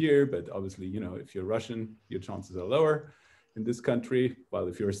hidden here, but obviously, if you're Russian, your chances are lower in this country. While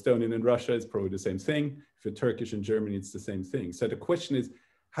if you're Estonian in Russia, it's probably the same thing. If you're Turkish in Germany, it's the same thing. So the question is,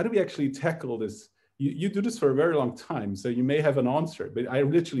 how do we actually tackle this? You do this for a very long time, so you may have an answer, but I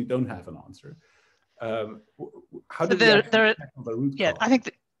literally don't have an answer. How do we actually tackle the root cause? I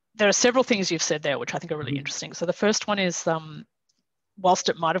think there are several things you've said there, which I think are really interesting. So the first one is, whilst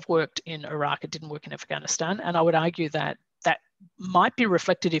it might have worked in Iraq, it didn't work in Afghanistan. And I would argue that that might be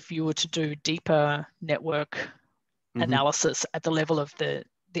reflected if you were to do deeper network analysis at the level of the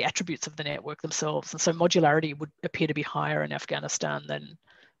attributes of the network themselves. And so modularity would appear to be higher in Afghanistan than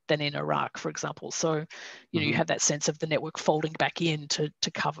in Iraq, for example. So, you have that sense of the network folding back in to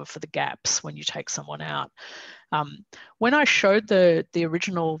cover for the gaps when you take someone out. When I showed the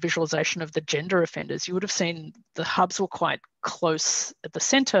original visualization of the gender offenders, you would have seen the hubs were quite close at the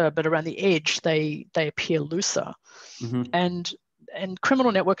center, but around the edge, they appear looser. And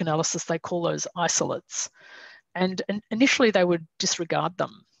criminal network analysis, they call those isolates. And initially they would disregard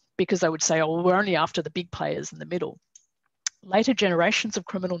them because they would say, oh, we're only after the big players in the middle. Later generations of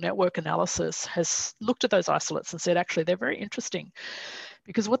criminal network analysis has looked at those isolates and said, actually, they're very interesting,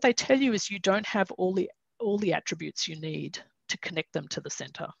 because what they tell you is you don't have all the attributes you need to connect them to the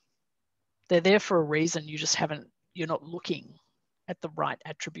center. They're there for a reason. You're not looking at the right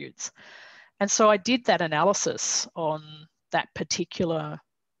attributes. And so I did that analysis on that particular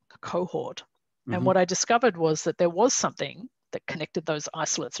cohort. And what I discovered was that there was something that connected those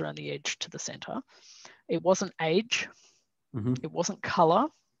isolates around the edge to the center. It wasn't age, it wasn't color,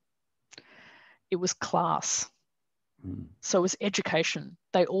 it was class. So it was education.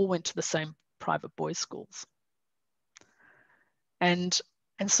 They all went to the same private boys' schools. And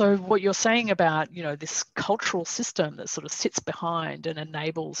so what you're saying about, you know, this cultural system that sort of sits behind and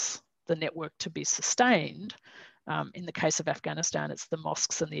enables the network to be sustained, in the case of Afghanistan, it's the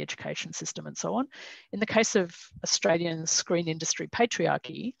mosques and the education system and so on. In the case of Australian screen industry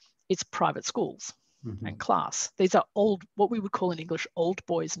patriarchy, it's private schools and class. These are old, what we would call in English, old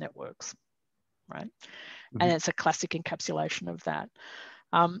boys networks, right? And it's a classic encapsulation of that.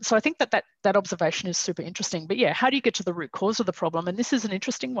 So I think that observation is super interesting. But yeah, how do you get to the root cause of the problem? And this is an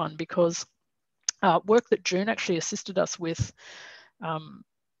interesting one because work that June actually assisted us with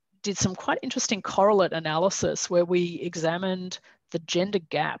did some quite interesting correlate analysis where we examined the gender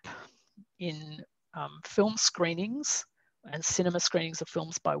gap in film screenings and cinema screenings of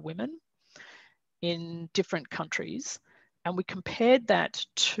films by women in different countries. And we compared that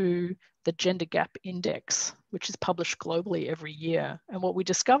to the Gender Gap Index, which is published globally every year. And what we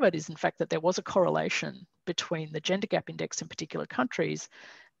discovered is, in fact, that there was a correlation between the Gender Gap Index in particular countries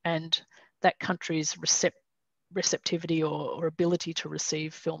and that country's receptivity or ability to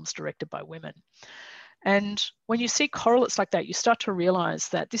receive films directed by women. And when you see correlates like that, you start to realize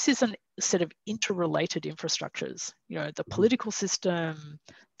that this is a set of interrelated infrastructures. You know, the political system,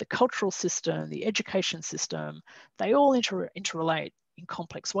 the cultural system, the education system, they all interrelate in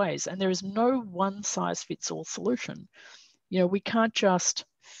complex ways. And there is no one size fits all solution. You know, we can't just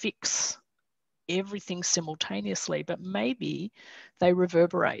fix everything simultaneously, but maybe they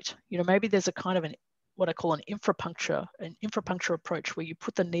reverberate. You know, maybe there's a kind of what I call an infrapuncture approach where you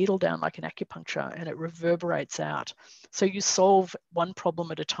put the needle down like an acupuncture and it reverberates out. So you solve one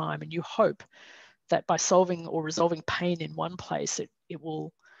problem at a time and you hope that by solving or resolving pain in one place, it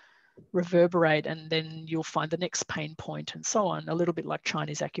will reverberate and then you'll find the next pain point and so on, a little bit like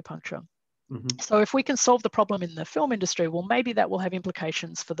Chinese acupuncture. So if we can solve the problem in the film industry, well, maybe that will have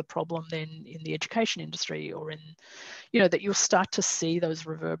implications for the problem then in the education industry or in, you know, that you'll start to see those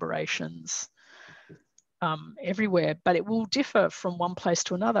reverberations everywhere, but it will differ from one place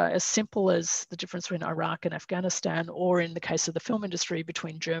to another, as simple as the difference between Iraq and Afghanistan, or in the case of the film industry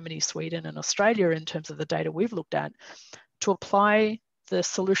between Germany, Sweden, and Australia in terms of the data we've looked at. To apply the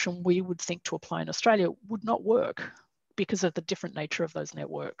solution we would think to apply in Australia would not work because of the different nature of those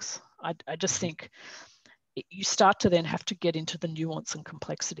networks. I just think you start to then have to get into the nuance and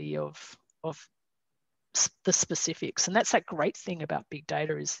complexity of the specifics. And that's that great thing about big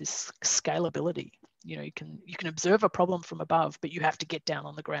data is this scalability. You know, you can observe a problem from above, but you have to get down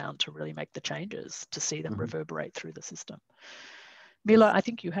on the ground to really make the changes to see them reverberate through the system. Mila, I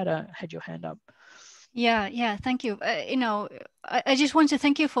think you had your hand up. Yeah, thank you. You know, I just want to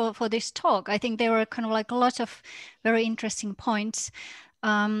thank you for this talk. I think there were kind of like a lot of very interesting points.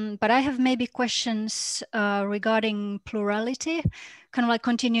 But I have maybe questions regarding plurality, kind of like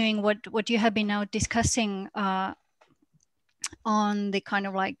continuing what you have been now discussing on the kind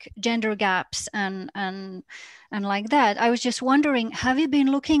of like gender gaps and like that. I was just wondering, have you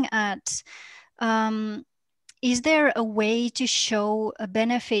been looking at, is there a way to show a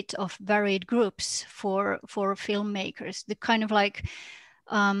benefit of varied groups for filmmakers? The kind of like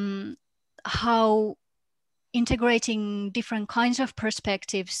how integrating different kinds of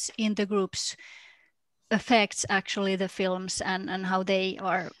perspectives in the groups affects actually the films and how they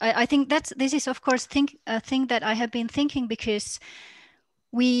are. I think this is of course a thing that I have been thinking, because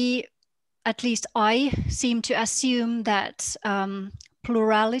we, at least I, seem to assume that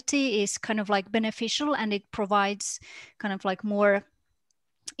plurality is kind of like beneficial and it provides kind of like more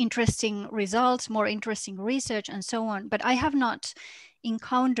interesting results, more interesting research and so on. But I have not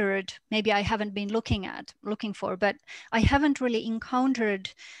encountered, maybe I haven't been looking for, but I haven't really encountered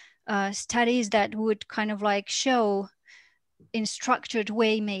studies that would kind of like show in structured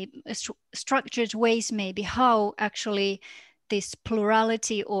ways maybe how actually this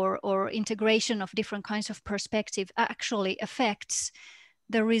plurality or integration of different kinds of perspective actually affects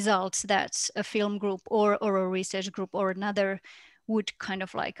the results that a film group or a research group or another would kind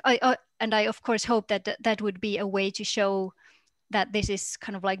of like. And I of course hope that would be a way to show that this is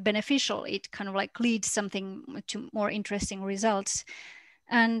kind of like beneficial. It kind of like leads something to more interesting results.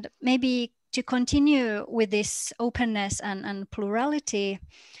 And maybe to continue with this openness and plurality,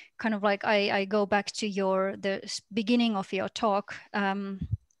 kind of like I go back to the beginning of your talk,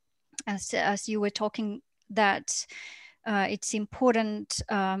 as you were talking that it's important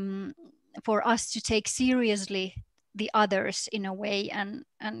for us to take seriously the others in a way, and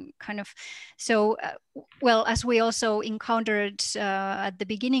kind of, so well, as we also encountered at the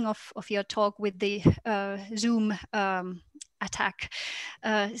beginning of your talk with the Zoom attack,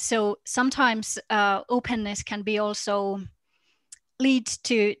 so sometimes openness can be also lead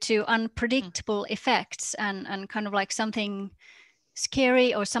to unpredictable effects, and kind of like something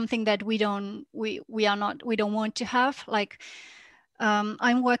scary or something that we don't want to have. Like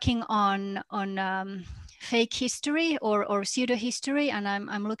I'm working on fake history or pseudo history, and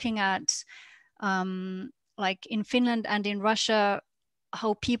I'm looking at like in Finland and in Russia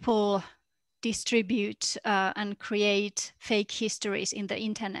how people distribute and create fake histories in the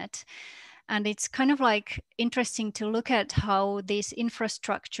internet. And it's kind of like interesting to look at how these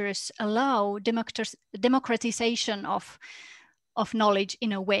infrastructures allow democratization of knowledge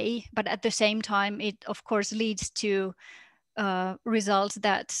in a way, but at the same time, it of course leads to results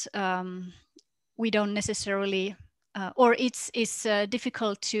that we don't necessarily, or it's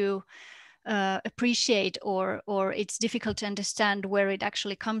difficult to appreciate, or it's difficult to understand where it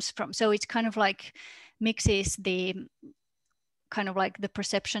actually comes from. So it's kind of like mixes the kind of like the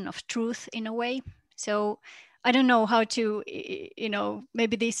perception of truth in a way. So I don't know how to,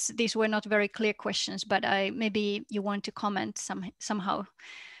 maybe these were not very clear questions, but maybe you want to comment somehow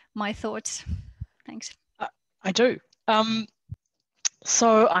my thoughts. Thanks. I do.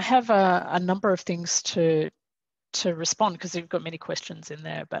 So I have a number of things to respond, because you've got many questions in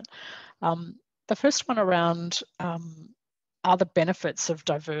there. But the first one around are the benefits of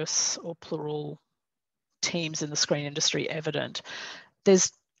diverse or plural teams in the screen industry evident?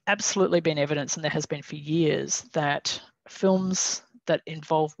 There's absolutely been evidence, and there has been for years, that films that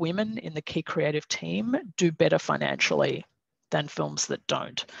involve women in the key creative team do better financially than films that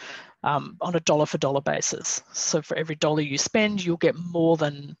don't, on a dollar for dollar basis. So for every dollar you spend, you'll get more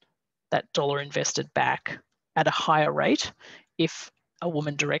than that dollar invested back at a higher rate if a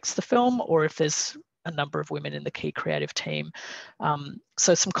woman directs the film, or if there's a number of women in the key creative team.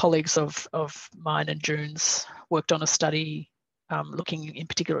 So some colleagues of mine and June's worked on a study looking in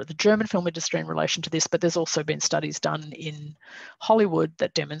particular at the German film industry in relation to this, but there's also been studies done in Hollywood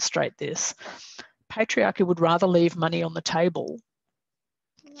that demonstrate this. Patriarchy would rather leave money on the table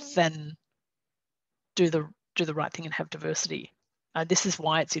than do the right thing and have diversity. This is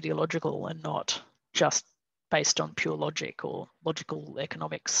why it's ideological and not just based on pure logic or logical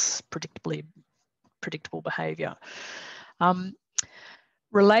economics, predictable behaviour.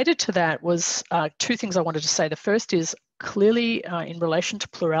 Related to that was two things I wanted to say. The first is, clearly in relation to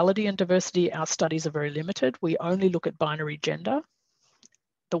plurality and diversity, our studies are very limited. We only look at binary gender.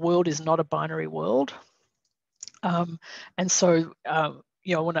 The world is not a binary world. And so, I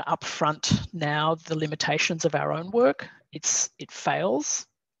want to upfront now the limitations of our own work. It fails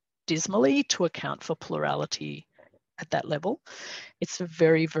dismally to account for plurality at that level. It's a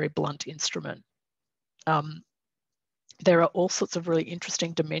very, very blunt instrument. There are all sorts of really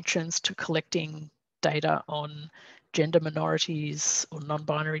interesting dimensions to collecting data on gender minorities or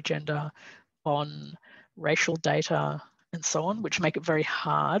non-binary gender, on racial data and so on, which make it very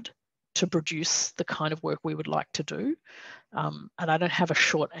hard to produce the kind of work we would like to do. And I don't have a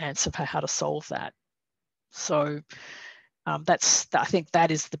short answer for how to solve that. So I think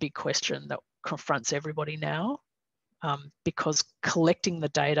that is the big question that confronts everybody now, because collecting the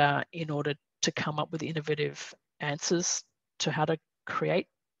data in order to come up with innovative answers to how to create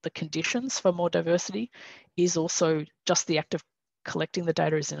the conditions for more diversity is also just the act of collecting the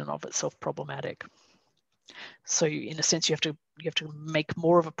data is in and of itself problematic. So in a sense, you have to make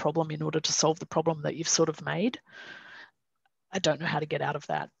more of a problem in order to solve the problem that you've sort of made. I don't know how to get out of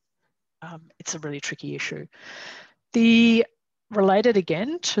that. It's a really tricky issue. The related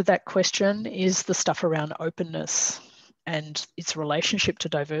again to that question is the stuff around openness and its relationship to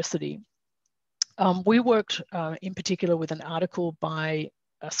diversity. We worked in particular with an article by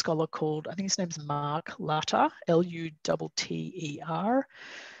a scholar called, I think his name's Mark Lutter, L-U-T-T-E-R,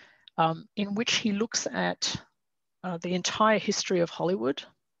 in which he looks at the entire history of Hollywood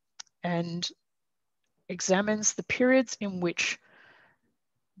and examines the periods in which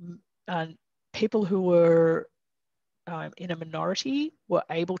people who were in a minority were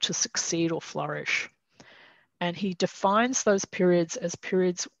able to succeed or flourish. And he defines those periods as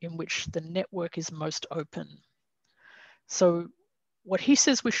periods in which the network is most open. So what he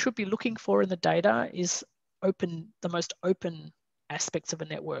says we should be looking for in the data is the most open aspects of a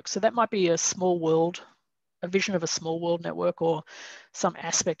network. So that might be a small world, a vision of a small world network, or some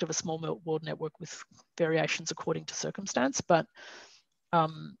aspect of a small world network with variations according to circumstance. But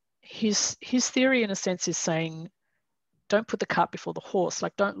his theory, in a sense, is saying, don't put the cart before the horse.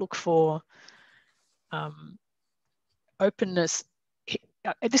 Like, don't look for openness,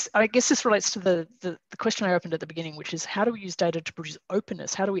 I guess this relates to the question I opened at the beginning, which is how do we use data to produce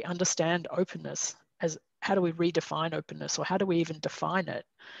openness? How do we understand openness? How do we redefine openness, or how do we even define it?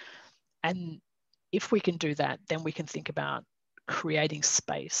 And if we can do that, then we can think about creating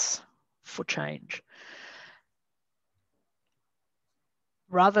space for change,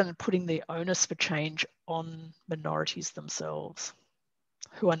 rather than putting the onus for change on minorities themselves,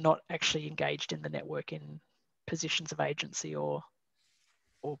 who are not actually engaged in the network in positions of agency or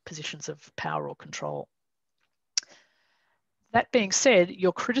positions of power or control. That being said,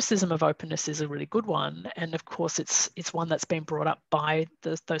 your criticism of openness is a really good one. And of course, it's one that's been brought up by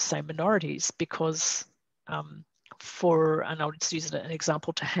those same minorities, because and I'll just use an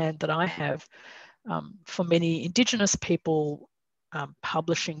example to hand that I have, for many Indigenous people,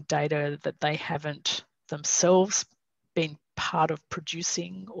 publishing data that they haven't themselves been part of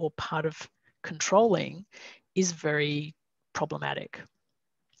producing or part of controlling is very problematic,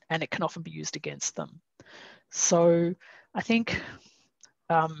 and it can often be used against them. So I think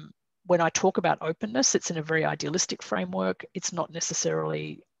when I talk about openness, it's in a very idealistic framework. It's not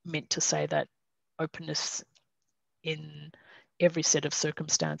necessarily meant to say that openness in every set of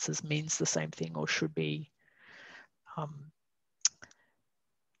circumstances means the same thing, or should be a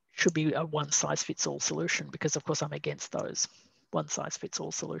one-size-fits-all solution, because of course I'm against those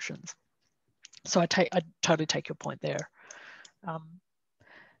one-size-fits-all solutions. So I totally take your point there.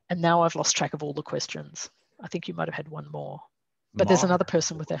 And now I've lost track of all the questions. I think you might have had one more, but there's another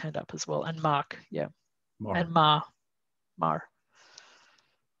person with their hand up as well. And Mark, yeah. And Mar.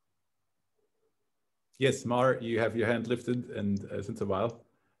 Yes, Mar, you have your hand lifted, and since a while,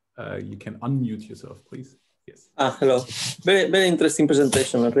 you can unmute yourself, please. Yes. Hello. Very, very interesting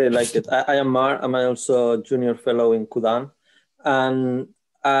presentation. I really like it. I am Mar. I'm also a junior fellow in CUDAN. And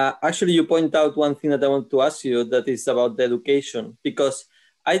actually, you point out one thing that I want to ask you, that is about the education, because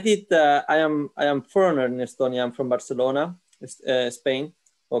I am foreigner in Estonia. I'm from Barcelona, Spain,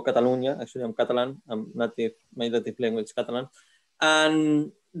 or Catalonia. Actually, I'm Catalan. My native language is Catalan.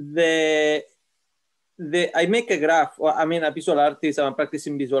 And I make a graph. Well, I mean, a visual artist. I'm a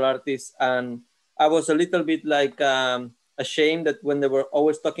practicing visual artist, and I was a little bit like ashamed that when they were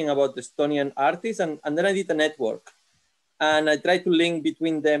always talking about the Estonian artists, and then I did a network, and I tried to link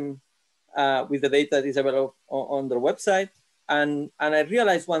between them with the data that is available on their website. And I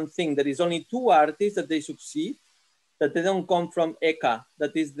realized one thing: there is only 2 artists that they succeed, that they don't come from EKA,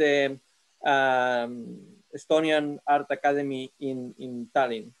 that is the Estonian Art Academy in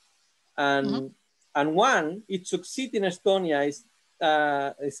Tallinn. And one, it succeed in Estonia is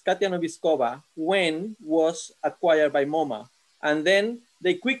Katja Noviskova, when was acquired by MoMA. And then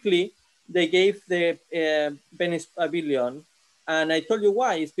they gave the Venice Pavilion. And I told you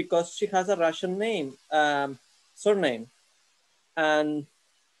why. It's because she has a Russian name, surname. And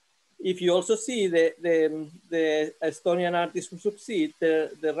if you also see the Estonian artists who succeed,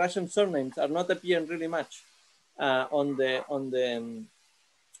 the Russian surnames are not appearing really much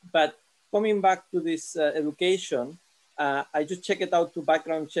but coming back to this education, I just checked it out to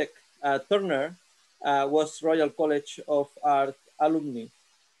background check. Turner was Royal College of Art alumni.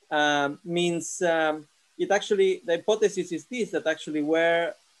 Means it actually, the hypothesis is this, that actually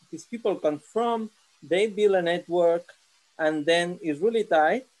where these people come from, they build a network, and then it's really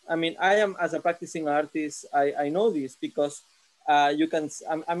tight. I mean, I am, as a practicing artist, I know this because you can,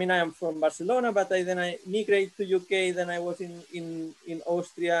 I mean, I am from Barcelona, but then I migrated to UK, then I was in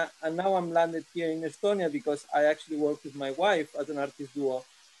Austria, and now I'm landed here in Estonia because I actually work with my wife as an artist duo.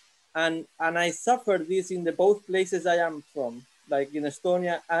 And I suffered this in the both places I am from, like in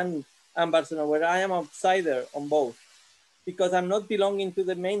Estonia and Barcelona, where I am outsider on both, because I'm not belonging to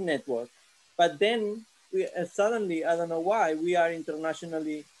the main network. But then we, suddenly, I don't know why, we are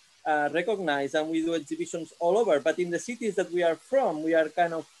internationally recognized, and we do exhibitions all over. But in the cities that we are from, we are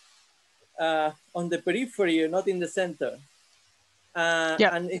kind of on the periphery, not in the center.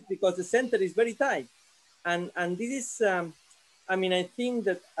 And it's because the center is very tight. And this is, I mean, I think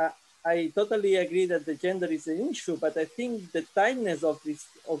that I totally agree that the gender is an issue, but I think the tightness of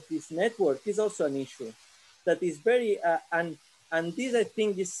this network is also an issue. That is very, and this, I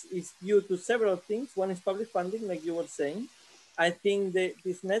think, is due to several things. One is public funding, like you were saying. I think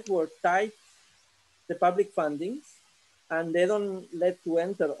this network ties the public fundings, and they don't let to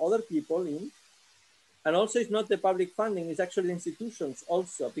enter other people in. And also, it's not the public funding, it's actually institutions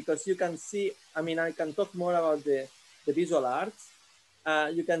also, because you can see, I mean, I can talk more about the visual arts.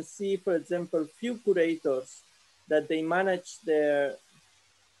 You can see, for example, few curators that they manage their,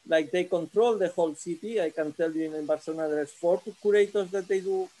 like they control the whole city. I can tell you in Barcelona, there's 4 curators that they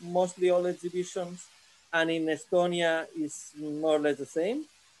do mostly all exhibitions. and in Estonia is more or less the same.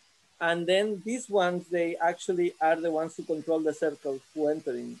 And then these ones, they actually are the ones who control the circles who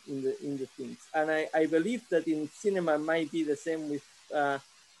enter in the things. And I believe that in cinema might be the same with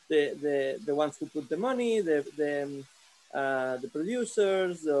the ones who put the money, the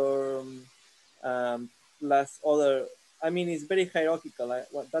producers, or plus other. I mean, it's very hierarchical.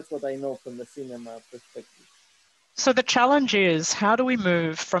 That's what I know from the cinema perspective. So the challenge is, how do we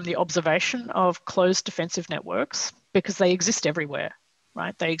move from the observation of closed defensive networks, because they exist everywhere,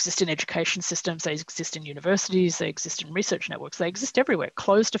 right? They exist in education systems, they exist in universities, they exist in research networks, they exist everywhere.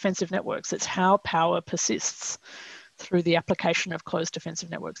 Closed defensive networks, it's how power persists through the application of closed defensive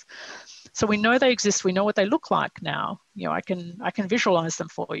networks. So we know they exist, we know what they look like now. You know, I can visualize them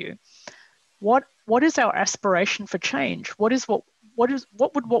for you. What is our aspiration for change? What would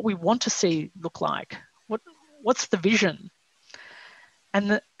what we want to see look like? What's the vision?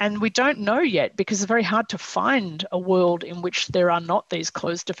 And we don't know yet, because it's very hard to find a world in which there are not these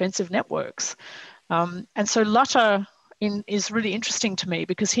closed defensive networks. And so Lutter is really interesting to me,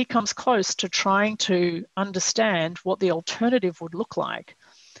 because he comes close to trying to understand what the alternative would look like.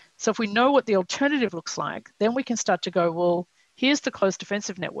 So if we know what the alternative looks like, then we can start to go, well, here's the closed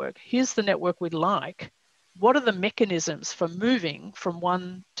defensive network. Here's the network we'd like. What are the mechanisms for moving from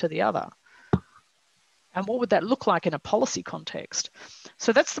one to the other? And what would that look like in a policy context?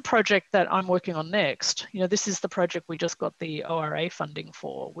 So that's the project that I'm working on next. You know, this is the project we just got the ORA funding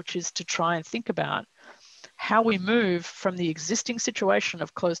for, which is to try and think about how we move from the existing situation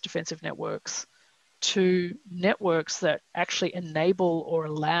of closed defensive networks to networks that actually enable or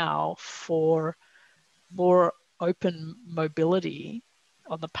allow for more open mobility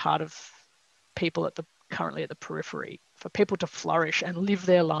on the part of people currently at the periphery, for people to flourish and live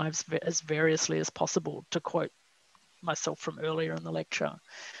their lives as variously as possible, to quote myself from earlier in the lecture.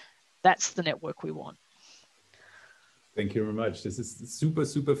 That's the network we want. Thank you very much. This is super,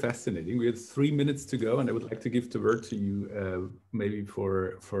 super fascinating. We have 3 minutes to go, and I would like to give the word to you maybe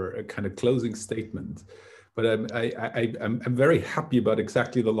for a kind of closing statement. But I'm very happy about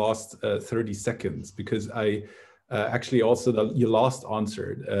exactly the last 30 seconds, because I actually also, you last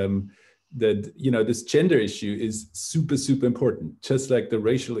answered that, you know, this gender issue is super, super important, just like the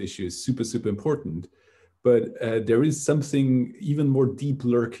racial issue is super, super important. But there is something even more deep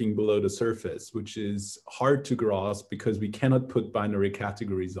lurking below the surface, which is hard to grasp because we cannot put binary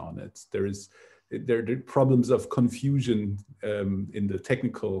categories on it. There are problems of confusion in the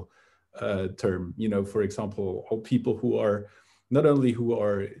technical term. You know, for example, all people who are not only who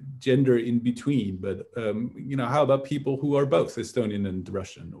are gender in between, but you know, how about people who are both Estonian and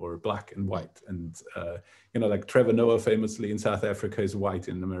Russian, or black and white? And you know, like Trevor Noah famously in South Africa is white,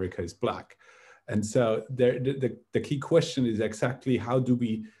 in America is black. And so the key question is exactly how do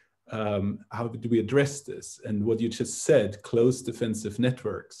we address this? And what you just said, closed defensive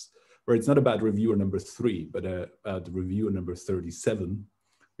networks, where it's not about reviewer number 3, but about reviewer number 37.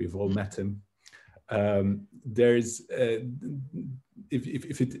 We've all met him.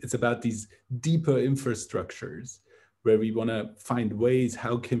 It's about these deeper infrastructures where we want to find ways,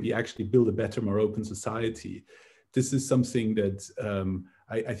 how can we actually build a better, more open society? This is something that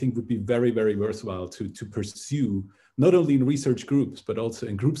I think would be very, very worthwhile to pursue, not only in research groups, but also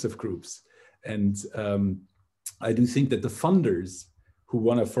in groups of groups. And I do think that the funders who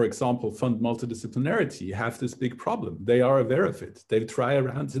want to, for example, fund multidisciplinarity have this big problem. They are aware of it. They've tried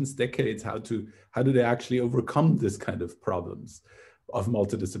around since decades how do they actually overcome this kind of problems of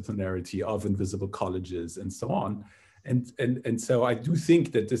multidisciplinarity, of invisible colleges, and so on. And so I do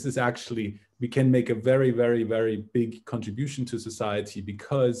think that this is actually, we can make a very, very, very big contribution to society,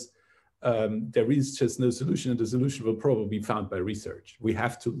 because there is just no solution, and the solution will probably be found by research. We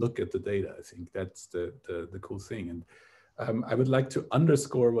have to look at the data. I think that's the cool thing. And I would like to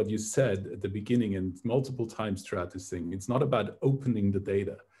underscore what you said at the beginning and multiple times throughout this thing. It's not about opening the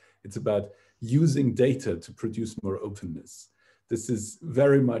data. It's about using data to produce more openness. This is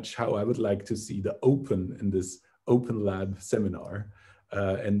very much how I would like to see the open in this Open Lab Seminar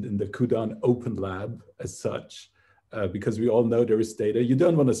and in the CUDAN Open Lab as such, because we all know there is data. You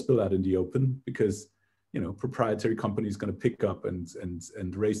don't want to spill out in the open, because, you know, proprietary companies going to pick up and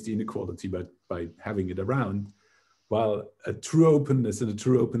raise the inequality by having it around. While a true openness in a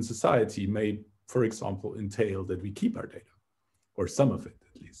true open society may, for example, entail that we keep our data, or some of it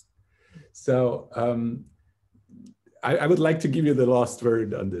at least. So I would like to give you the last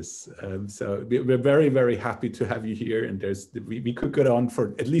word on this. So we're very, very happy to have you here. And we could go on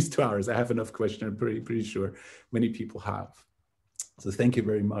for at least 2 hours. I have enough questions. I'm pretty sure many people have. So thank you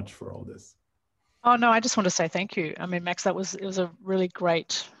very much for all this. Oh no, I just want to say thank you. I mean, Max, it was a really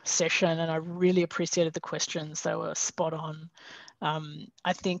great session, and I really appreciated the questions. They were spot on.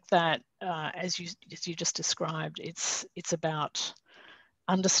 I think that as you just described, it's about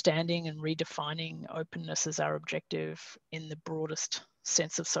understanding and redefining openness as our objective in the broadest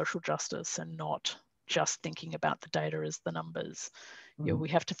sense of social justice, and not just thinking about the data as the numbers. Mm-hmm. You know, we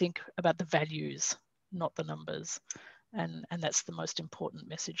have to think about the values, not the numbers. And that's the most important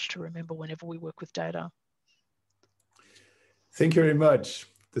message to remember whenever we work with data. Thank you very much.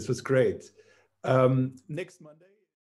 This was great. Next Monday.